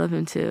great. I love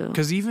him too.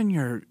 Because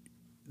even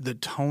the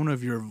tone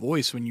of your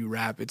voice when you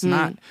rap, it's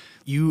not,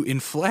 you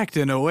inflect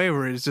in a way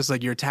where it's just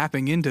like you're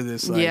tapping into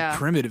this like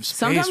primitive space.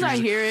 Sometimes I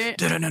hear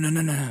it.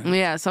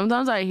 Yeah,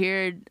 sometimes I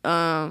hear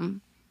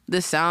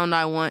the sound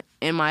I want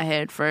in my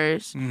head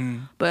first.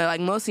 But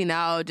like mostly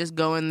now I'll just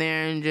go in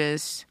there and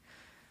just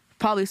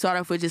probably start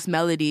off with just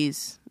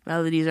melodies.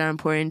 Melodies are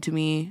important to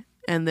me,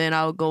 and then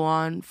I'll go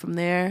on from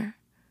there.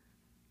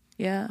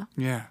 Yeah.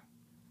 Yeah.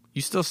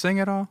 You still sing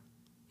at all?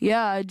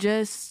 Yeah, I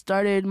just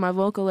started my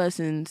vocal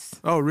lessons.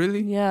 Oh,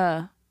 really?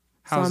 Yeah.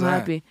 How's so I'm that?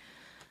 happy.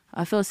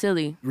 I feel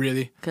silly.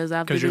 Really? Because I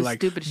have to do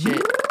stupid shit.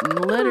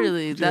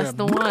 Literally, that's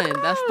the one.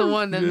 That's the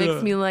one that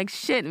makes me like,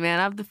 shit, man,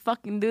 I have to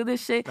fucking do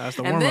this shit. That's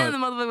the and then the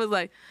motherfucker was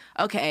like,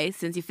 okay,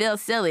 since you feel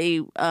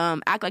silly,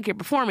 act like you're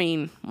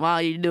performing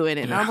while you're doing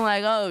it. And I'm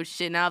like, oh,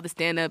 shit, now I have to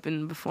stand up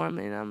and perform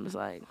it. And I'm just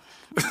like,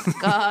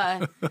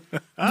 God. But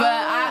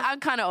I'm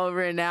kind of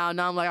over it now.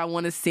 Now I'm like, I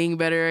want to sing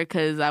better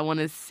because I want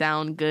to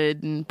sound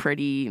good and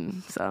pretty.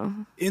 So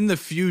in the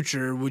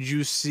future, would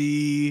you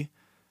see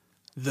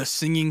the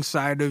singing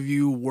side of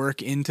you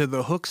work into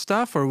the hook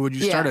stuff, or would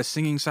you start a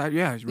singing side?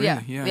 Yeah,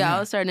 really. Yeah.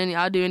 I'll start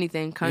I'll do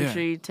anything.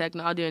 Country,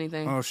 techno, I'll do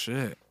anything. Oh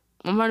shit.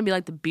 I'm trying to be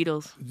like the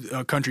Beatles.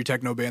 A country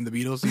techno band, the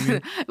Beatles, you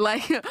mean?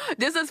 Like,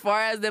 just as far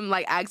as them,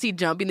 like, actually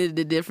jumping into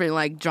the different,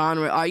 like,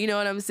 genre, or you know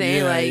what I'm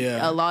saying?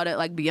 A lot of,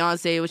 like,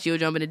 Beyonce, what she was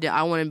jumping into,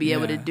 I want to be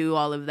able to do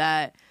all of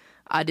that.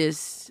 I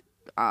just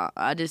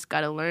got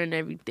to learn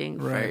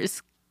everything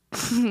first.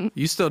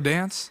 You still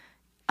dance?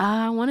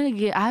 I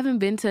haven't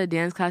been to a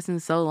dance class in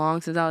so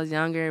long, since I was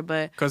younger,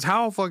 but. Because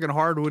how fucking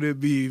hard would it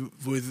be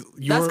with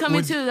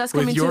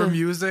your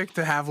music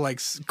to have like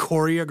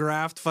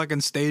choreographed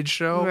fucking stage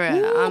show?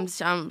 I'm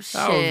shit.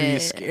 That would be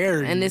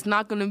scary. And it's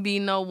not gonna be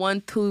no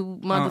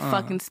 1-2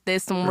 motherfucking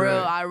there's some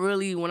real. I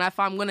really if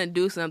I'm gonna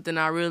do something,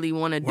 I really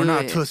want to do it. We're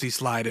not tussy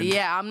sliding.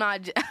 Yeah, I'm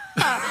not.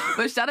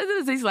 But shout out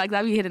to the 6 likes.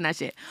 I be hitting that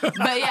shit. But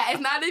yeah,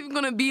 it's not even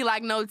gonna be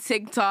like no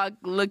TikTok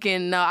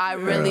looking. No, I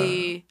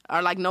really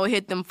or like no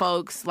hit them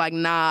folks. Like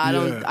nah, I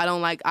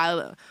don't like.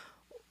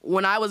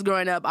 When I was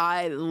growing up,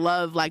 I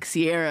loved like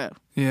Sierra,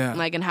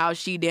 like and how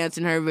she danced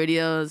in her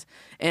videos,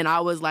 and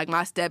I was like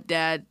my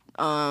stepdad,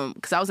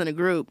 because I was in a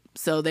group,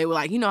 so they were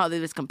like, you know how they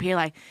just compare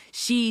like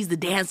she's the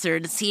dancer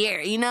to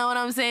Sierra, you know what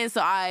I'm saying?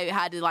 So I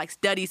had to like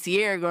study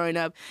Sierra growing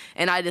up,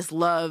 and I just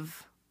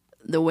love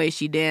the way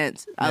she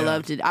danced. I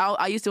loved it.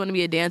 I used to want to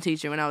be a dance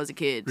teacher when I was a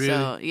kid. Really?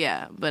 So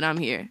yeah, but I'm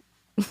here.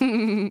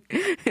 Either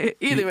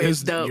way,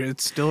 it's dope.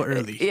 It's still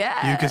early.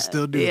 Yeah. You can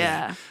still do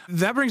it.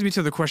 That brings me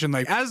to the question,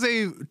 like, as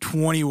a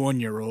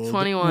 21-year-old,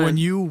 when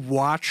you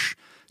watch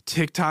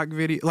TikTok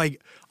video,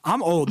 like,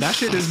 I'm old. That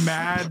shit is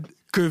mad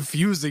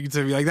confusing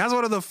to me. Like, that's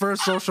one of the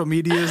first social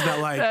medias that,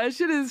 like, that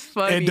shit is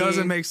funny. It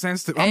doesn't make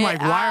sense to. I'm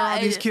like, why are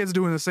all these kids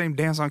doing the same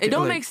dance on? It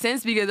don't make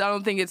sense because I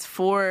don't think it's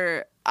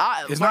for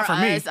It's not for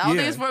me. I don't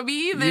think it's for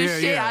me either. Yeah,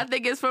 Shit, yeah. I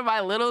think it's for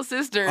my little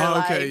sister. Oh,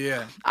 okay,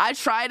 yeah. I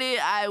tried it.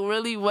 I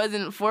really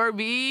wasn't for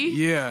me.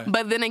 Yeah.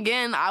 But then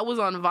again, I was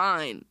on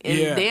Vine. And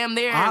Yeah. damn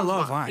near. I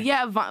love Vine.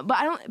 Yeah, Vine, but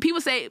I don't.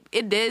 People say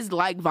it is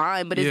like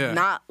Vine, but it's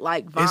not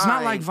like Vine. It's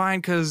not like Vine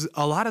because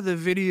a lot of the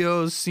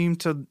videos seem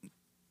to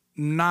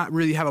not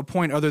really have a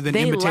point other than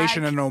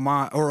imitation and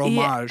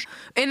homage.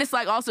 Yeah. And it's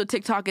like also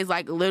TikTok is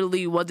like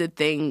literally was a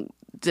thing.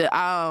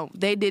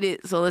 They did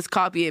it, so let's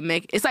copy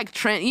it. It's like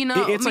trend, you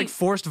know. It's like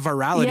forced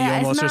virality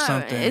almost or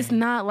something. It's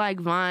not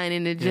like Vine,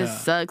 and it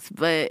just sucks.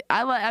 But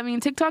I mean,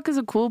 TikTok is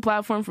a cool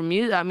platform for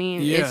music. I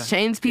mean, it's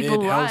changed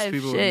people's lives.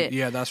 Shit.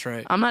 Yeah, that's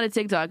right. I'm not a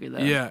TikToker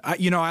though. Yeah,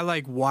 I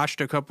like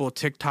watched a couple of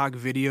TikTok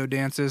video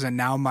dances, and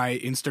now my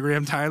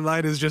Instagram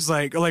timeline is just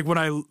like when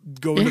I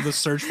go into the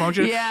search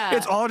function,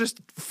 it's all just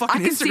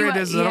fucking Instagram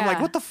dances, and I'm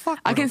like, what the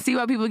fuck? Bro? I can see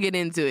why people get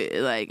into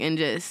it, like, and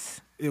just.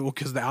 Well,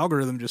 because the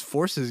algorithm just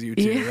forces you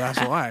to. That's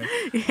why.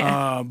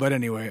 But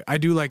anyway, I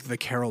do like the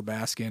Carol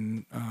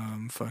Baskin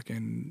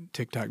fucking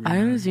TikTok video. I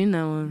haven't seen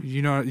that one.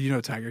 You know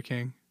Tiger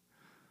King?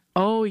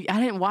 Oh, I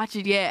didn't watch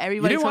it yet.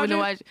 Everybody told me to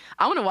watch it.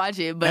 I want to watch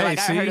it, but I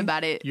heard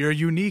about it. You're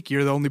unique.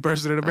 You're the only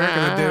person in America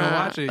that didn't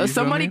watch it.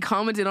 Somebody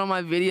commented on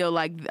my video,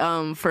 like,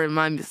 for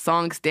my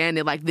song Stand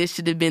It, like, this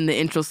should have been the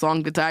intro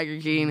song to Tiger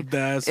King.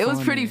 It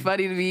was pretty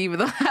funny to me, even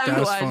though I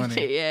haven't watched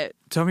it yet.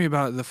 Tell me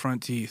about the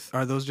front teeth.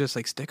 Are those just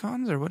like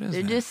stick-ons or what is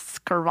They're that?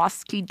 just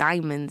Swarovski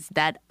diamonds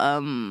that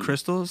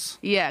crystals?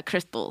 Yeah,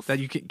 crystals. That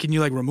you can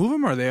you like remove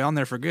them or are they on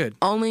there for good?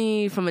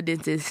 Only from a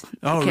dentist.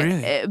 Oh,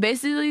 really?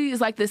 Basically,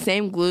 it's like the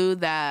same glue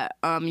that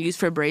used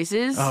for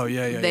braces. Oh,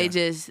 yeah. They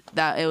just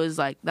it was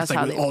like that's it's like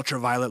how with they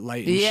ultraviolet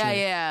light and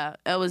Yeah.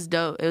 It was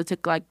dope. It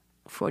took like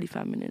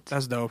 45 minutes.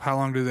 That's dope. How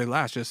long do they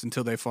last? Just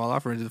until they fall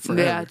off or is it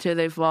forever? Yeah, until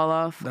they fall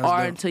off. That's or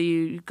dope. Until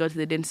you go to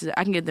the dentist.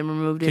 I can get them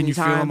removed anytime.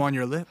 Can you feel them on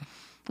your lip?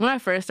 When I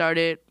first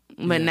started,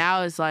 but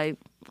now it's like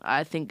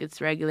I think it's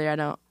regular.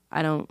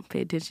 I don't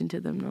pay attention to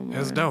them no more.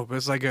 It's dope.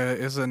 It's like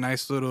a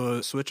nice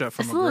little switch up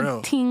from it's a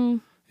grill. Ting.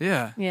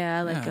 Yeah. Yeah,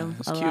 I like them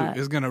it's a cute. lot.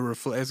 It's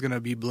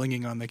gonna be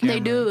blinging on the camera.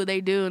 They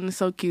do, and it's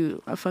so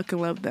cute. I fucking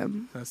love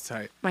them. That's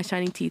tight. My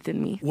shining teeth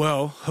in me.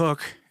 Well,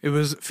 Hook, it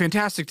was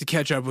fantastic to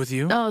catch up with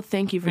you. Oh,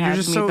 thank you for You're having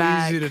just me so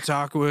back. easy to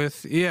talk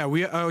with. Yeah,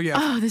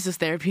 Oh, this is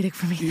therapeutic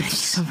for me. Thank you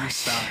so much.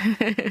 Stop.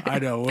 I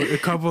know. A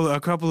couple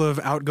of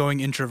outgoing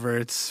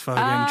introverts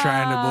fucking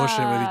trying to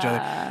bullshit with each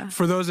other.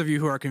 For those of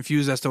you who are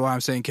confused as to why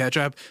I'm saying catch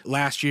up,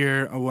 last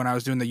year when I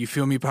was doing the You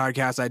Feel Me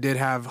podcast, I did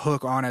have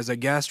Hook on as a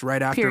guest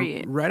right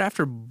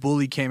after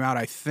Bully came out,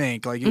 I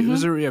think. Like it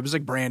was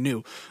like brand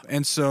new.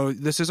 And so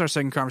this is our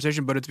second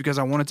conversation, but it's because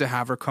I wanted to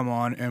have her come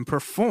on and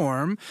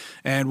perform.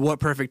 And what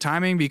perfect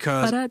timing,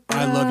 because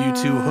I Love You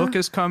Too Hook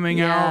is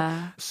coming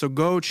out. So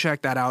go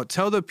check that out.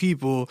 Tell the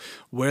people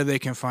where they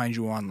can find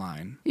you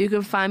online. You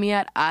can find me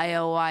at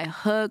IOI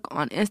Hook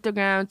on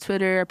Instagram,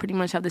 Twitter. I pretty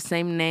much have the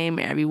same name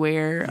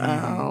everywhere.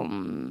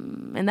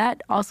 And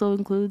that also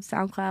includes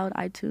SoundCloud,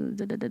 iTunes.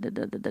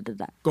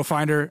 Go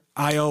find her,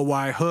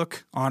 IOI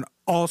Hook, on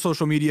all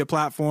social media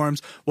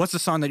platforms. What's the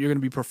song that you're going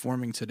to be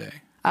performing today?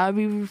 I'll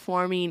be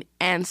performing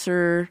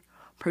Answer,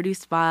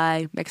 produced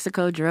by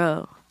Mexico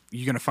Drill.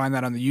 You're going to find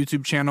that on the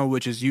YouTube channel,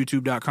 which is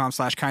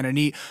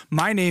youtube.com/kindaneat.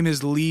 My name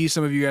is Lee.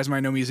 Some of you guys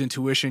might know me as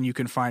Intuition. You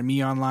can find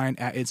me online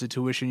at It's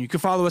Intuition. You can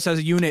follow us as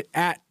a unit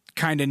at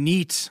Kinda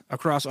Neat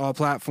across all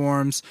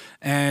platforms.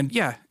 And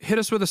yeah, hit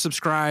us with a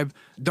subscribe.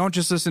 Don't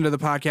just listen to the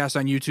podcast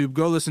on YouTube.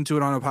 Go listen to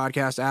it on a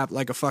podcast app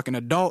like a fucking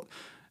adult.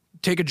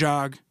 Take a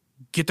jog.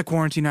 Get the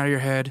quarantine out of your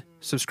head.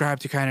 Subscribe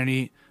to Kinda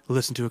Neat.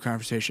 Listen to a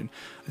conversation.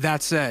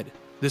 That said,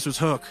 this was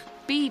Hook.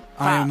 Beep.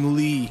 I am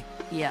Lee.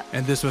 Yeah.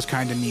 And this was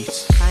Kinda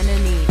Neat. Kinda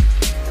Neat.